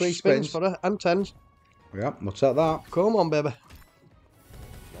 up. 2 2 extra free spins spins. for her. And 10s. Yeah, we'll take that. Come on, baby.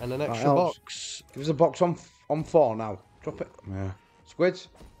 And an extra helps. box. Give us a box on 4 now. Drop it. Yeah. Squids.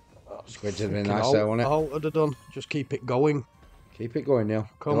 Squids would have been Fucking nice there, wouldn't it? Alt would have done. Just keep it going. Keep it going, Neil.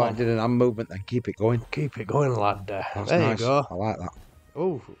 Come Like on. did an hand movement, then keep it going. Keep it going, lad. That's there nice. you go. I like that.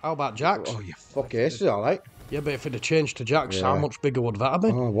 Oh, how about Jacks? Oh, you fuck aces, alright. Yeah, but if it had changed to Jacks, Yeah. how much bigger would that have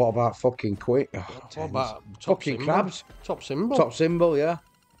been? Oh, what about fucking quick? Oh, What about top fucking symbol? crabs? Top symbol. Top symbol, yeah.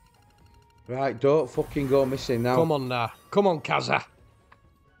 Right, don't fucking go missing now. Come on now. Come on, Kazza.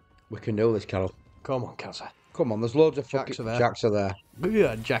 We can do this, Carol. Come on, Kazza. Come on, there's loads of Jacks fucking are there. Jacks are there.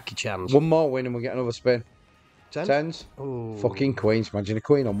 Yeah, Jackie Chan's. One more win and we get another spin. Ten? Tens. Oh, Fucking queens. Imagine a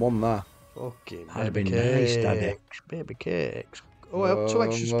queen on one there. fucking That'd baby be nice, cakes. daddy. Baby cakes. Oh, well, 2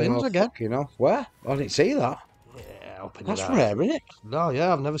 extra spins again. You know where? I didn't see that. Yeah, up in That's the rare, isn't it? No,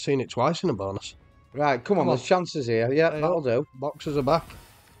 yeah, I've never seen it twice in a bonus. Right, come on, Come on. there's chances here. Yeah, Hey, that'll do. Boxes are back.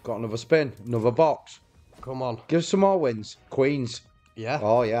 Got another spin, another box. Come on. Give us some more wins. Queens. Yeah.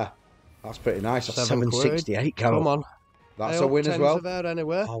 Oh, yeah. That's pretty nice. That's 7 quid. 768, Carol. Come on. That's Hey, a win as tens well. are there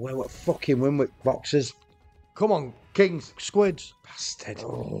anyway. Oh, well, what fucking win with boxes. Come on, Kings. squids. Bastard.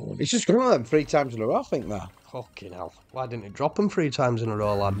 Oh, It's just going on them 3 times in a row, I think, that. fucking hell. Why didn't it drop them 3 times in a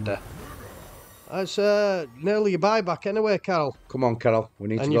row, lad? That's nearly your buyback anyway, Carol. Come on, Carol. We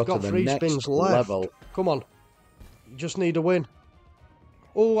need And to you've go got to the 3 next spins left. level. Come on. You just need a win.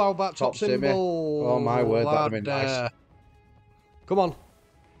 Oh, how about top Top simmy. symbol? Oh, my word, that'd have been nice. Come on.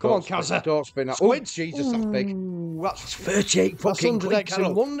 Come on, Kazza. Don't spin that. Oh, Squids. Jesus, that's big. Ooh, that's 38 That's fucking 100 quid, X in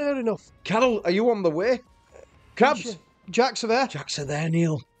Carol. one near enough. Carol, are you on the way? Crabs. Jacks are there. Jacks are there,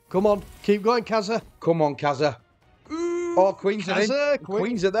 Neil. Come on. Keep going, Kazza. Come on, Kazza. Ooh, Oh, Queens are in. Kazza,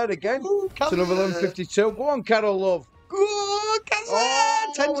 Queens are there again. Ooh, It's another Kazza. 11.52. Go on, Carol, love. Ooh, Kazza.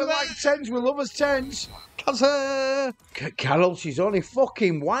 Oh, Tens we are like there. tens. We love us tens. Kazza. Carol, she's only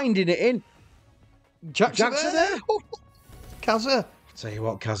fucking winding it in. Jacks are there. Kazza. I'll tell you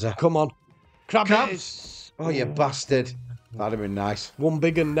what, Kazza. Come on. Crabs. Crabs. Oh, you bastard. That'd have been nice. One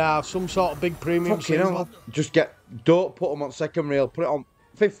big and now. Some sort of big premium Fucking symbol. hell. Just don't put them on second reel. Put it on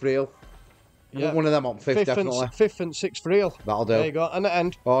fifth reel. Yeah. One of them on fifth, definitely. Fifth and sixth reel. That'll do. There you go. And the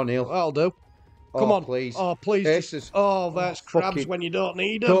end. Oh, Neil. That'll do. Come Oh, on. please. Oh, please. Aces. Oh, that's crabs fucking- when you don't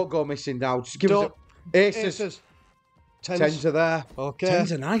need them. Don't go missing now. Just give us a... Aces. Tens. Tens are there. Okay.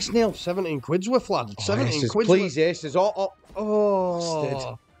 Tens are nice, Neil. 17 quid's worth, lad. Oh, 17 aces. quid's Please, worth. aces. Oh. Oh.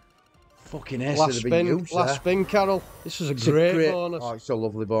 Bastard. Fucking aces Last have been spin. used Last there. spin, Carol. This is a It's a great bonus. Oh, it's a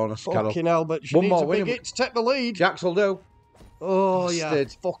lovely bonus, Carol. Fucking hell, but she One needs more a big win. hit to take the lead. Jacks will do. Oh, yeah.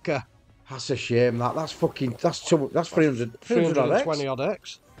 Bastard. Fucker. That's a shame. That's fucking... That's 300 odd 320 X. odd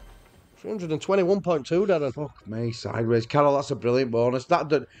X. 321.2, Darren. Fuck me, sideways. Carol, that's a brilliant bonus.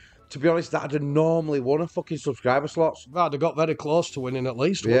 To be honest, that'd have normally won a fucking subscriber slots. I'd have got very close to winning at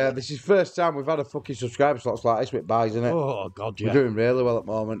least. Yeah, this is first time we've had a fucking subscriber slots like this with buys, isn't it? Oh, God, yeah. We're doing really well at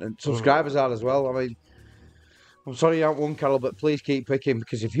the moment, and subscribers are as well. I mean, I'm sorry you haven't won, Carol, but please keep picking,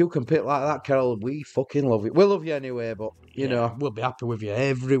 because if you can pick like that, Carol, we fucking love it. We love you anyway, but, you know, We'll be happy with you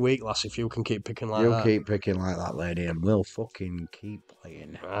every week, lass, if you can keep picking like you that. keep picking like that, lady, and we'll fucking keep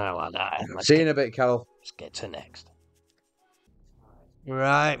playing. Like that. See you in a bit, Carol. Let's get to next.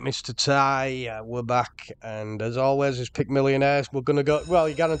 Right, Mr. Ty, we're back, and as always, it's Pick Millionaires. We're going to go, well,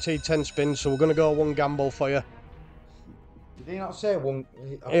 you're guaranteed 10 spins, so we're going to go one gamble for you. Did he not say one?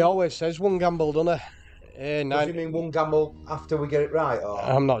 He always says one gamble, doesn't he? Does he mean one gamble after we get it right? Or?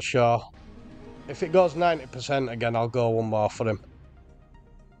 I'm not sure. If it goes 90% again, I'll go one more for him.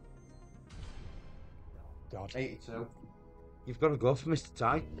 God. 82. You've got to go for Mr.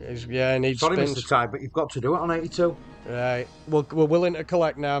 Ty. Yeah, he needs Sorry, spins. Mr. Ty, but you've got to do it on 82. Right, we're willing to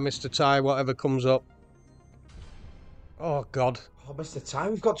collect now, Mr. Ty, whatever comes up. Oh, God. Oh, Mr. Ty,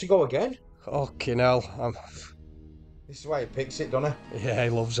 we've got to go again. Fucking hell. This is why he picks it, doesn't Yeah, he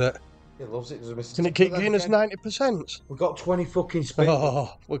loves it. he? He loves it. Mr. Can it keep getting us 90%? We've got 20 fucking spins.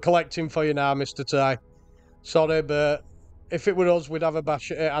 Oh, we're collecting for you now, Mr. Ty. Sorry, but if it were us, we'd have a bash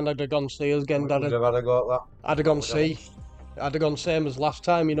at it and I'd have gone C again, We'd have Darren. had a go at I'd have gone C. I'd have gone same as last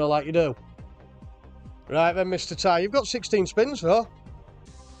time, you know, like you do. Right then, Mr. Ty, you've got 16 spins, though.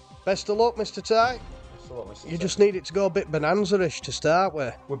 Best of luck, Mr. Ty. that. You just need it to go a bit bonanza-ish to start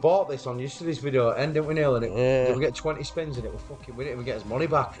with. We bought this on yesterday's video, didn't we, Neil? And Yeah. we get 20 spins and it will fucking win it and we get his money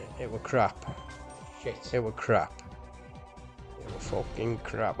back. It were crap. Shit. It were crap. It were fucking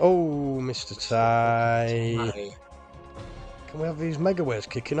crap. Oh, Mr. Ty. Can we have these megaways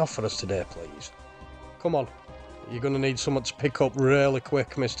kicking off for us today, please? Come on. You're going to need someone to pick up really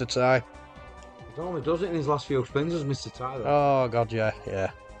quick, Mr. Ty. He only does it in his last few spins as Mr. Ty, though. Oh, God,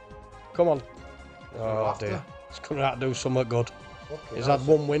 yeah. Come on. Oh, after. dear. It's going to have to do something good. Fucking He's hell, had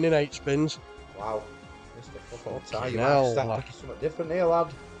one win in 8 spins. Wow. Mr. fucking Ty, Fucking you might hell, have to start lad. picking something different here, lad.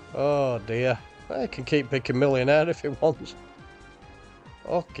 Oh, dear. He can keep picking millionaire if he wants.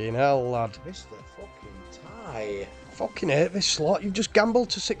 Fucking hell, lad. Mr. fucking Ty. Fucking hate this slot. You've just gambled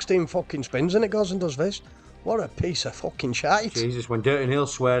to 16 fucking spins and it goes and does this. What a piece of fucking shite. Jesus, when Dirty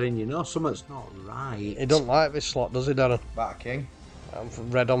Neil's swearing, you know something's not right. He don't like this slot, does he, Darren? Back king. I'm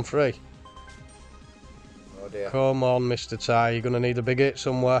red on 3. Oh dear. Come on, Mr. Ty, you're going to need a big hit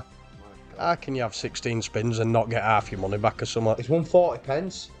somewhere. How can you have 16 spins and not get half your money back or something? It's won 40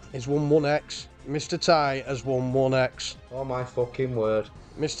 pence. He's won 1x. Mr. Ty has won 1x. Oh my fucking word.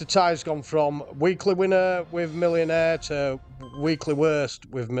 Mr. Ty's gone from weekly winner with millionaire to weekly worst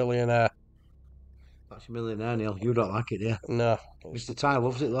with millionaire. That's your millionaire, Neil. You don't like it, do you? No. Mr. Ty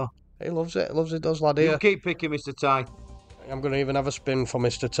loves it, though. He loves it. Loves it, does, lad, You here. keep picking Mr. Ty. I'm going to even have a spin for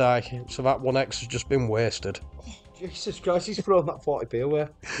Mr. Ty. So that 1x has just been wasted. Jesus Christ, he's thrown that 40p away.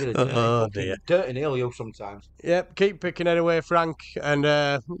 You're a dirty, Oh, dear. Dirty Neil, you sometimes. Yep, keep picking anyway, Frank, and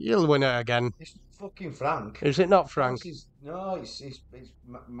you'll win it again. It's fucking Frank. Is it not Frank? No, it's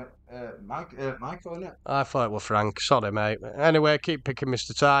Michael, isn't it? I thought it was Frank. Sorry, mate. Anyway, keep picking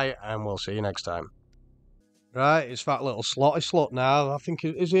Mr. Ty, and we'll see you next time. Right, it's that little slotty slut now. I think,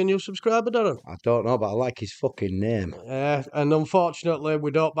 is he a new subscriber, Darren? I don't know, but I like his fucking name. Yeah, and unfortunately, we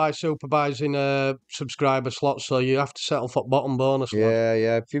don't buy supervising subscriber slots, so you have to settle for bottom bonus. Lad.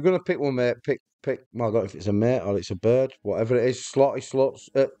 Yeah. If you're going to pick one, mate, pick. Well, I don't know if it's a mate or it's a bird, whatever it is. Slotty sluts.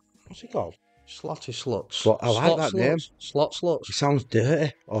 What's it called? Slotty sluts. I like that name. Slot sluts. She sounds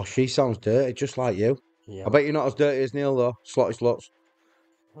dirty. Oh, she sounds dirty, just like you. Yeah. I bet you're not as dirty as Neil, though. Slotty sluts.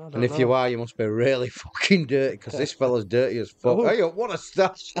 And if you are, you must be really fucking dirty, because this fella's dirty as fuck. Oh. Hey, what a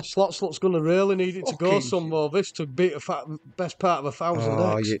stash. Slot slut's going to really need it to go Fucking somewhere. This to beat best part of 1,000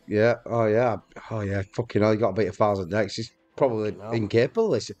 decks. Yeah. Oh, yeah. Fucking hell, you got to beat 1,000 decks. He's probably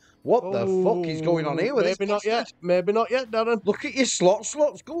incapable. What the fuck is going on here with this? Maybe not yet. Maybe not yet, Darren. Look at your slots.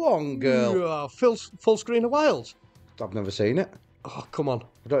 Go on, girl. Yeah, full screen of Wilds. I've never seen it. Oh, come on.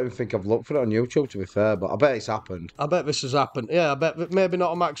 I don't even think I've looked for it on YouTube, to be fair, but I bet it's happened. I bet this has happened. Yeah, I bet maybe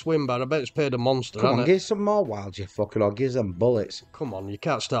not a max win, but I bet it's paid a monster, Come on, hasn't it? give some more wilds, you fucking, or give them bullets. Come on, you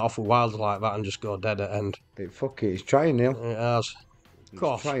can't start off with Wilds like that and just go dead at end. He's trying, Neil. It has. Of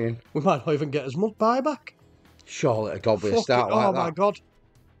course. Trying. We might not even get as much buyback. Surely it'll be a start like that. Oh, my God.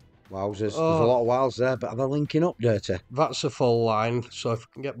 Wowzers. There's a lot of wilds there, but are they linking up, Dirty? That's a full line, so if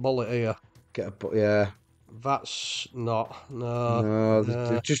we can get bullet here. Yeah. That's not.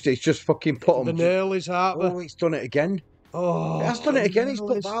 It's just fucking put them. The nail is out there. Oh, it's done it again. Oh, It has done it again. He's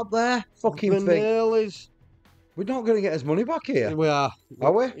put that there. Fucking the thing. nail is. We're not going to get his money back here. We are.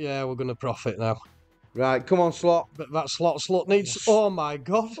 Are we? Yeah, we're going to profit now. Right, come on, slot. But that slot needs. Oh my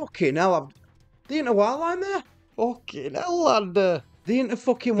God. Fucking hell. They ain't a wild line there. Fucking hell, lad. There's They ain't a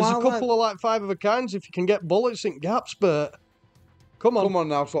fucking a wild line. couple of like 5 of a kinds if you can get bullets in gaps, but. Come on. Come on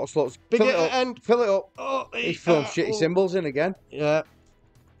now, slots. Big Fill hit it at up. end. Fill it up. Oh, He's thrown shitty symbols in again. Yeah.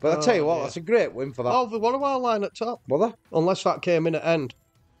 But I tell you what, dear. that's a great win for that. Oh, they won a wild line at top. Mother? Unless that came in at end.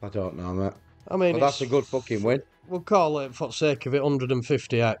 I don't know, mate. I mean, But that's a good fucking win. We'll call it, for the sake of it,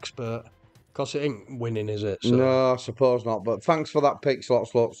 150x, but. Because it ain't winning, is it? So. No, I suppose not. But thanks for that pick,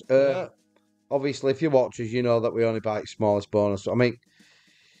 slots. Yeah. Obviously, if you watch us, you know that we only buy smallest bonus. I mean,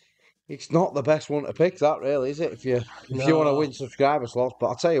 it's not the best one to pick, that really, is it? If you want to win subscriber slots, but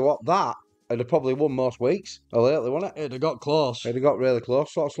I'll tell you what, that would have probably won most weeks lately, wouldn't it? It'd have got close. It'd have got really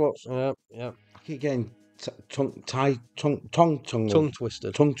close, slots. Yeah. I keep getting tongue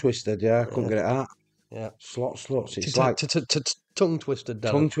Twisted. Tongue twisted, yeah. I couldn't get it out. Yeah. Slots. It's like Tongue twisted,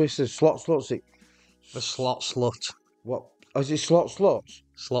 Darren. tongue twisted. Slots. The slot slut. What? Oh, is it sluts?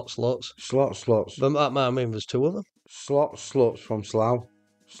 Slot sluts. Slots. But that might mean there's 2 of them. Sluts from Slough.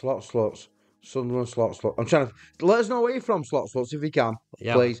 Sluts. Sunderland sluts. I'm trying to let us know where you're from, sluts if you can,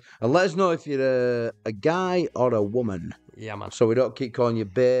 please, and let us know if you're a guy or a woman. Yeah, man. So we don't keep calling you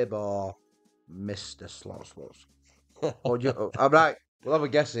babe or Mr. Sluts. All right, we'll have a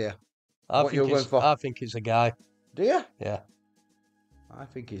guess here. What you're going for? I think he's a guy. Do you? Yeah. I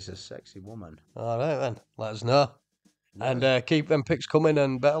think he's a sexy woman. All right then. Let us know. And keep them picks coming,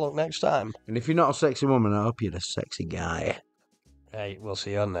 and better luck next time. And if you're not a sexy woman, I hope you're a sexy guy. Hey, we'll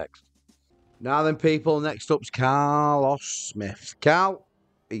see you on next. Now then, people, next up's Carlos Smith. Carl,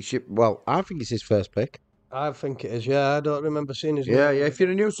 I think it's his first pick. I think it is, yeah. I don't remember seeing his name. Yeah. If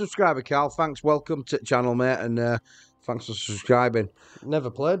you're a new subscriber, Carl, thanks. Welcome to the channel, mate, and thanks for subscribing. Never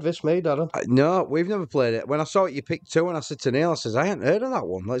played this, me, Darren. No, we've never played it. When I saw it, you picked 2, and I said to Neil, I says, I ain't heard of that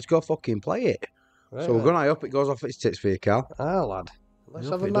one. Let's go fucking play it. Right, so we're going to hope it goes off its tits for you, Carl. Ah, lad. Let's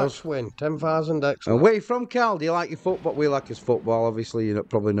have a max win. 10,000 X. And where are you from, Carl? Do you like your football? We like his football, obviously. You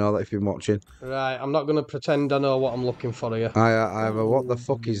probably know that if you've been watching. Right, I'm not going to pretend I know what I'm looking for here. What the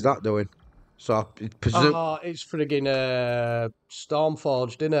fuck is that doing? So I presume. Oh, it's friggin'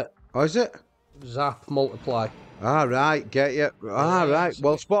 Stormforged, isn't it? Oh, is it? Zap, multiply. Ah, right, get you. Ah, Yeah, right. so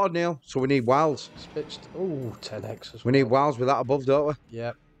Well spotted, Neil. So we need wilds. Spitched. Ooh, 10x as We well. need wilds with that above, don't we?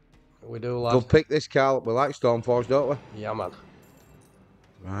 Yep, we do, lad. Good pick this, Carl. We like Stormforge, don't we? Yeah, man.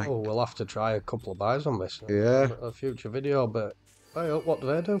 Right. Oh, we'll have to try a couple of buys on this. Yeah. A future video, but what do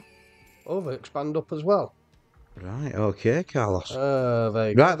they do? Oh, they expand up as well. Right, okay, Carlos. There you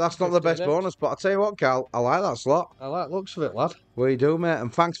Right, go. that's not the best 15x. bonus, but I'll tell you what, Carl, I like that slot. I like the looks of it, lad. What you do, mate?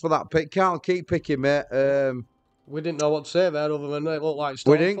 And thanks for that pick, Carl. Keep picking, mate. We didn't know what to say there other than it looked like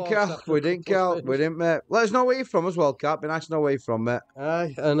We Stormforged didn't, Carl. after We a didn't, couple of Carl. spins. We didn't, mate. Let us know where you're from as well, Carl. Be nice to know where you're from, mate.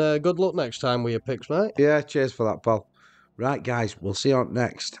 Aye, and good luck next time with your picks, mate. Yeah, cheers for that, pal. Right, guys, we'll see you on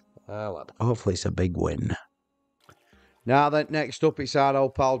next. Aye, lad. Hopefully it's a big win. Now then, next up it's our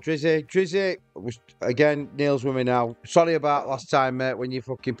old pal Drizzy. Drizzy was again Neil's with me now. Sorry about last time, mate, when you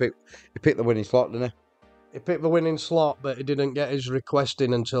fucking picked the winning slot, didn't He picked the winning slot, but he didn't get his request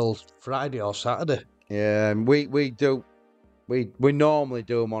in until Friday or Saturday. he? Yeah, we normally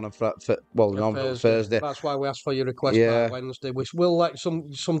do them on a Thursday. That's why we asked for your request Yeah. by Wednesday, which we'll let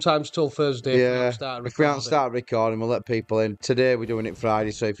sometimes till Thursday. Yeah, If we haven't started recording, we'll let people in. Today we're doing it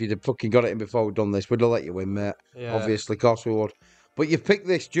Friday, so if you'd have fucking got it in before we'd done this, we'd have let you win, mate. Yeah. Obviously, of course we would. But you've picked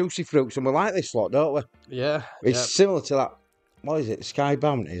this Juicy Fruits, and we like this slot, don't we? Yeah. It's similar to that. What is it? Sky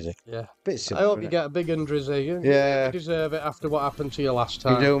Bounty, is it? Yeah. Bit I similar. hope you get a big one, Drizzy. Yeah. You deserve it after what happened to you last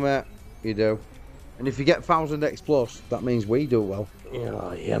time. You do, mate. You do. And if you get 1000x plus, that means we do well.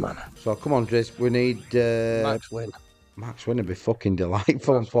 Yeah, man. So come on, Driz. We need Max win. Max win would be fucking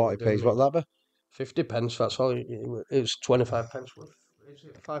delightful on That's what 40 we do, p's. What'd that be? 50 pence, that's all. It's 25 pence worth. Is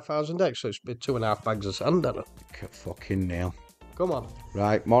it 5,000x? So it's be 2.5 bags of sand, Darren. Fucking nail. Come on.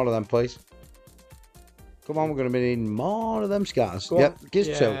 Right, more of them, please. Come on, we're going to be needing more of them scars. Go Yep, on. gives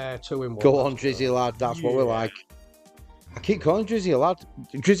Yeah, 2 in 1. Go on, Drizzy lad. That's what we like. I keep calling Drizzy a lad.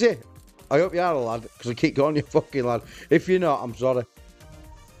 Drizzy, I hope you are a lad, because I keep calling you fucking lad. If you're not, I'm sorry.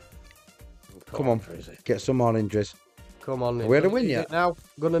 Come on, Drizzy. get some more in, Driz. Come on. We had a win Need yet? it now.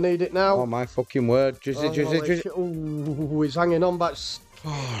 Gonna need it now. Oh, my fucking word. Drizzy. Oh, he's hanging on back.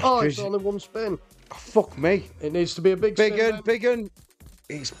 Oh, it's Drizzy. only one spin. Oh, fuck me. It needs to be a big Big spin. un, big un.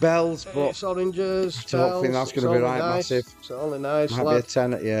 It's bells, but It's oranges. I don't think that's bells, going to be it's right only nice. massive. It's only nice, Might be a lad.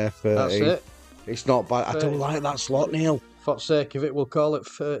 10 at, yeah, 30. That's it. It's not bad. I don't 30. like that slot, Neil. For the sake of it, we'll call it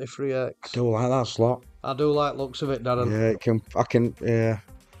 33x. I don't like that slot. I do like looks of it, Darren. Yeah,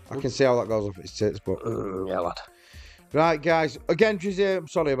 I can see how that goes off its tits, but... Yeah, lad. Right, guys. Again, Drizzy, I'm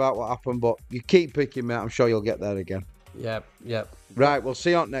sorry about what happened, but you keep picking, mate. I'm sure you'll get there again. Yep. Right, we'll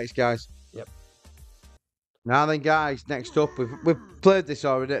see you on next, guys. Yep. Now then, guys, next up, we've played this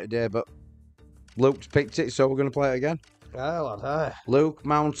already today, but Luke's picked it, so we're going to play it again. Aye, lad, aye. Luke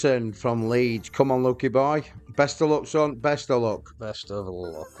Mountain from Leeds. Come on, Lukey boy. Best of luck, son. Best of luck. Best of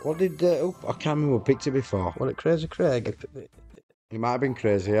luck. What did... I can't remember who picked it before. Was it Crazy Craig? He might have been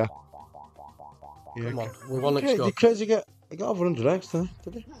crazy, yeah. Come on, we want it to go. Did Crazy get... He got over 100x,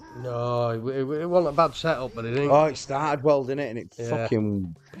 did he? No, it wasn't a bad setup, but it didn't. Oh, it started well, didn't it? And it Yeah.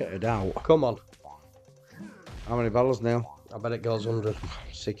 fucking pitted out. Come on. How many battles now? I bet it goes 100.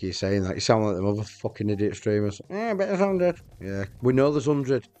 Sick of you saying that. You sound like them other fucking idiot streamers. I bet there's 100. Yeah, we know there's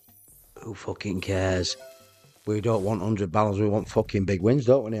 100. Who fucking cares? We don't want 100 battles. We want fucking big wins,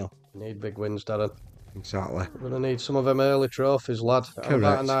 don't we, Neil? Need big wins, Darren. Exactly. We're going to need some of them early trophies, lad. How about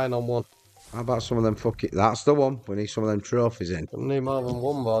Correct. a 9 on 1? How about some of them fucking... That's the one. We need some of them trophies in. We need more than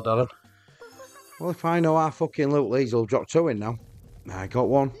one more, Darren. Well, if I know our fucking Luke Leeds will drop 2 in now. I got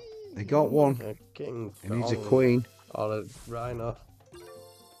one. They got one. A king. He needs a Kong queen. Or a rhino.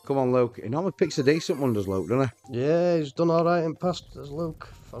 Come on, Luke. He normally picks a decent one, does Luke, doesn't Yeah, he's done alright in past as Luke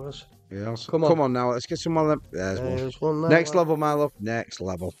for us. he? Yeah. Come on. Come on now. Let's get some more of them. There's one. There's one there, Next lad. level, my love. Next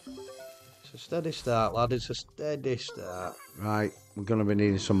level. It's a steady start, lad. It's a steady start. Right. We're going to be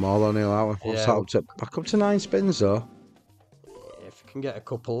needing some more, though, Neil, aren't we? What's Yeah. that up to? Back up to 9 spins, though. If you can get a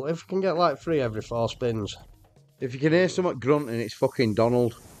couple, if you can get like 3 every 4 spins. If you can hear something grunting, it's fucking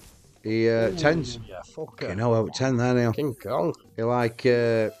Donald. He tens. Yeah, fuck You it. know, out 10 there, Neil. King Kong. He like,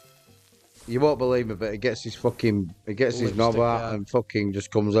 you won't believe me, but he gets his Lipstick knob out out. and fucking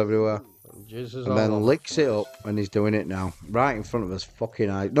just comes everywhere. Jesus, And then licks it up, and he's doing it now. Right in front of us, fucking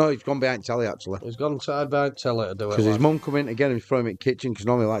eyes. No, he's gone behind telly, actually. He's gone side by telly to do it. Because his lad. mum come in again and he's throwing him in the kitchen, because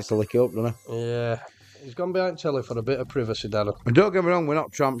normally he likes to lick it up, doesn't he? Yeah. He's gone behind telly for a bit of privacy, Darren. And don't get me wrong, we're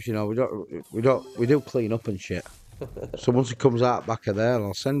not tramps, you know. We do clean up and shit. So once he comes out back of there,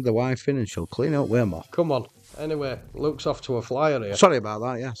 I'll send the wife in and she'll clean up way more. Come on. Anyway, Luke's off to a flyer here. Sorry about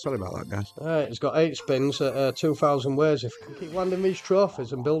that, yeah. Sorry about that, guys. Right, he's got 8 spins at 2,000 ways. If he can keep landing these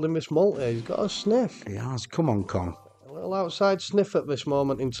trophies and building this multi, he's got a sniff. He has. Come on, Con. A little outside sniff at this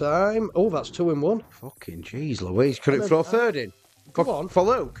moment in time. Oh, that's 2 in 1. Fucking jeez, Louise. Could it throw a third in? Come on. For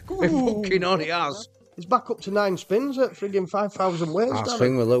Luke? Fucking on, he has. He's back up to 9 spins at friggin' 5,000 ways. That's the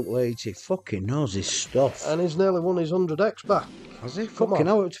thing with Luke Leeds. He fucking knows his stuff. And he's nearly won his 100x back. Has he? Come Fucking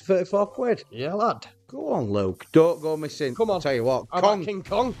on. hell, up to 34 quid. Yeah, lad. Go on, Luke. Don't go missing. Come on. Tell you what, How about Kong. King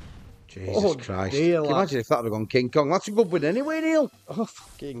Kong? Jesus Christ. Dear, Can you lad. imagine if that had gone King Kong? That's a good win anyway, Neil. Oh,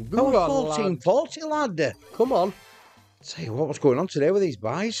 fucking That good was on, 1440, lad. Come on. Tell you what, what's going on today with these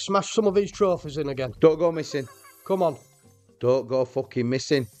buys? Smash some of these trophies in again. Don't go missing. Come on. Don't go fucking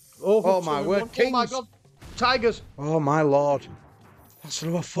missing. Oh, my 2 in word, 1. Oh, my Kings. God. Tigers. Oh, my lord. That's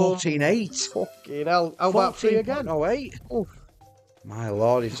another 14.8. Fucking hell. How about 3 again? 14.08. Oh. My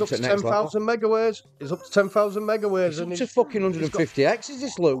lord, He's he's up to 10,000 megaways. He's up to 10,000 megaways. He's And up to fucking 150x, is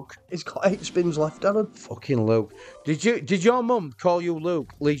this Luke? he's got 8 spins left, Darren. Fucking Luke. Did your mum call you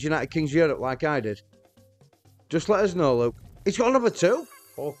Luke, Leeds United Kings Europe, like I did? Just let us know, Luke. He's got another 2.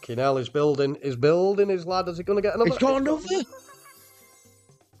 Fucking hell, he's building his lad. Is he going to get another? He's got another.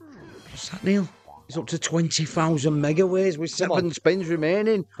 What's that, Neil? He's up to 20,000 megaways with 7 spins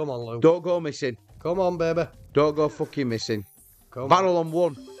remaining. Come on, Luke. Don't go missing. Come on, baby. Don't go fucking missing. Come on. Barrel on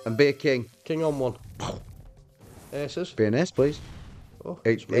 1 and be a king. King on 1. Aces. Be an ace, please. Oh,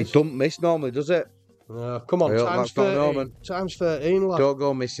 It don't miss normally, does it? Come on, I hope times that's not 13. Norman. Times 13, lad. Don't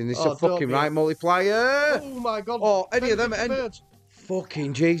go missing. This is Oh, a fucking don't be- right multiplier. Oh, my God. Oh, any of them 10 at end. birds.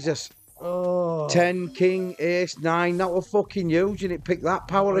 Fucking Jesus. Oh. 10, king, ace, 9. That was fucking huge, and it picked that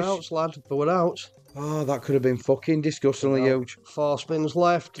They were powerish. outs, lad. They were outs. Oh, that could have been fucking disgustingly huge. 4 spins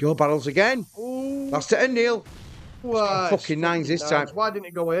left. Your barrels again. Ooh. That's to end, Neil. Why, fucking nines this time. Why didn't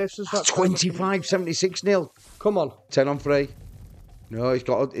it go aces? That's that time? 25.76 nil. Come on. 10 on 3. No, he's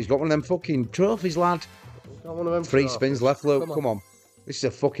got one of them fucking trophies, lad. Got one of them 3 trophies. spins left, Luke. Come on. This is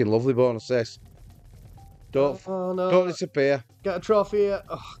a fucking lovely bonus, this. Don't disappear. Get a trophy here.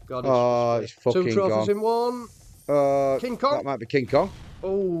 Oh, God. Oh, it's fucking 2 trophies gone. in 1. King Kong. That might be King Kong.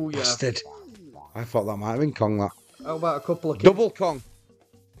 Oh, yeah. Bastard. I thought that might have been Kong, that. How about a couple of Double Kong.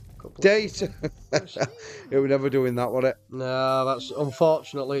 couple of- Date. It would never doing that, would it? No, that's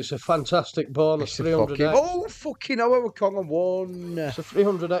unfortunately it's a fantastic bonus. It's a 300x. fucking... Oh, fucking hell, we were Kong on 1. It's a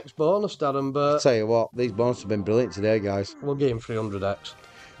 300x bonus, Darren, but Tell you what, these bonuses have been brilliant today, guys. we'll give him 300x.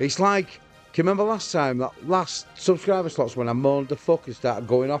 It's like, can you remember last time, that last subscriber slots when I moaned the fuck and started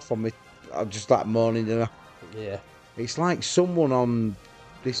going off on me? I just started moaning, you know. Yeah. It's like someone on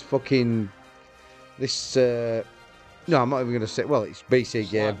this fucking, no, I'm not even going to say, well, it's BC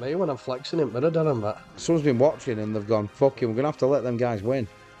It's game. like me when I'm flexing it, but I don't know that. Someone's been watching and they've gone, fucking, we're going to have to let them guys win.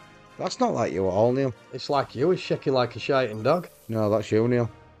 That's not like you at all, Neil. It's like you, he's shaking like a shiting dog. No, that's you, Neil.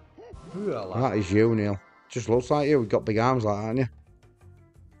 Ooh, I like That is you, Neil. Just looks like you. We've got big arms like that, haven't you?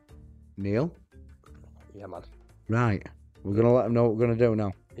 Neil? Yeah, man. Right. We're going to let them know what we're going to do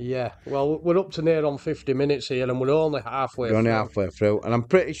now. Yeah, well, we're up to near on 50 minutes here and we're only halfway We're only through. halfway through. And I'm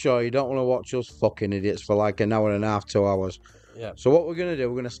pretty sure you don't want to watch us fucking idiots for like an hour and a half, 2 hours. Yeah. So what we're going to do,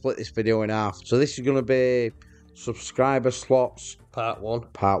 we're going to split this video in half. So this is going to be subscriber slots Part 1.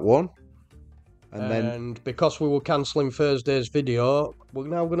 part 1. And then because we were cancelling Thursday's video, we're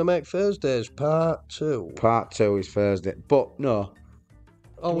now going to make Thursday's Part 2. part 2 is Thursday. But no.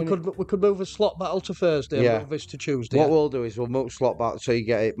 Oh, we could move a slot battle to Thursday Yeah. and move this to Tuesday. What we'll do is we'll move slot back so you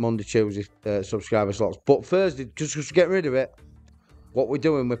get it Monday, Tuesday, subscriber slots. But Thursday, just to get rid of it, what we're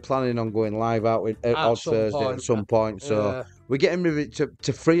doing, we're planning on going live out with odd some Thursday point. at some point. So Yeah. we're getting rid of it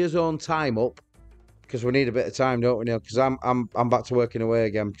to free his own time up because we need a bit of time, don't we, Neil? Because I'm back to working away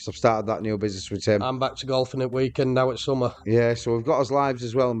again because I've started that new business with Tim. I'm back to golfing at weekend, now it's summer. Yeah, so we've got us lives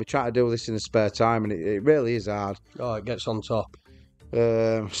as well, and we try to do this in a spare time, and it really is hard. Oh, it gets on top.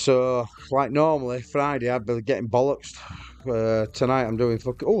 So, like normally, Friday I'd be getting bollocks. Tonight I'm doing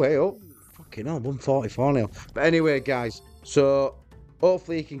fucking... Oh, hey, oh. Fucking hell, 144 now. But anyway, guys, so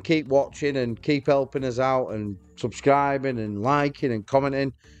hopefully you can keep watching and keep helping us out and subscribing and liking and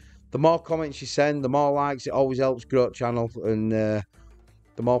commenting. The more comments you send, the more likes, it always helps grow the channel. And the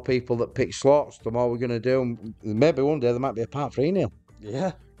more people that pick slots, the more we're going to do. And maybe one day there might be a part 3, Neil.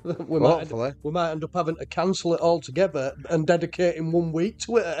 Yeah. We Hopefully. might end up having to cancel it altogether and dedicating 1 week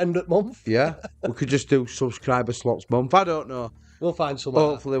to it at end of month. Yeah, we could just do subscriber slots month. I don't know. We'll find some.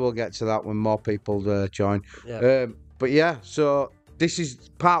 Hopefully we'll get to that when more people join. Yeah. But yeah, so this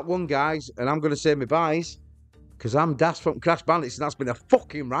is part 1, guys, and I'm going to say my byes. Because I'm Das from Crash Bandits, and that's been a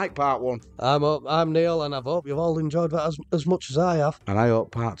fucking right part 1. I'm Neil, and I hope you've all enjoyed that as much as I have. And I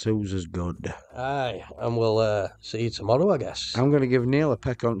hope part 2's as good. Aye, and we'll see you tomorrow, I guess. I'm going to give Neil a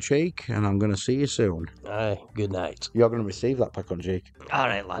peck on cheek, and I'm going to see you soon. Aye, good night. You're going to receive that peck on cheek. All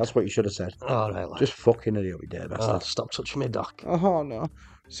right, lad. That's what you should have said. All right, lad. Just fucking idiot, we did. Oh, stop touching me, Doc. Oh, no.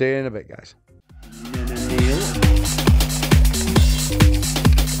 See you in a bit, guys. Neil.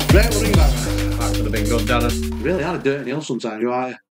 Right, we'll ring back. That could have been good, Dana. Really had a dirty Neil sometimes, you are.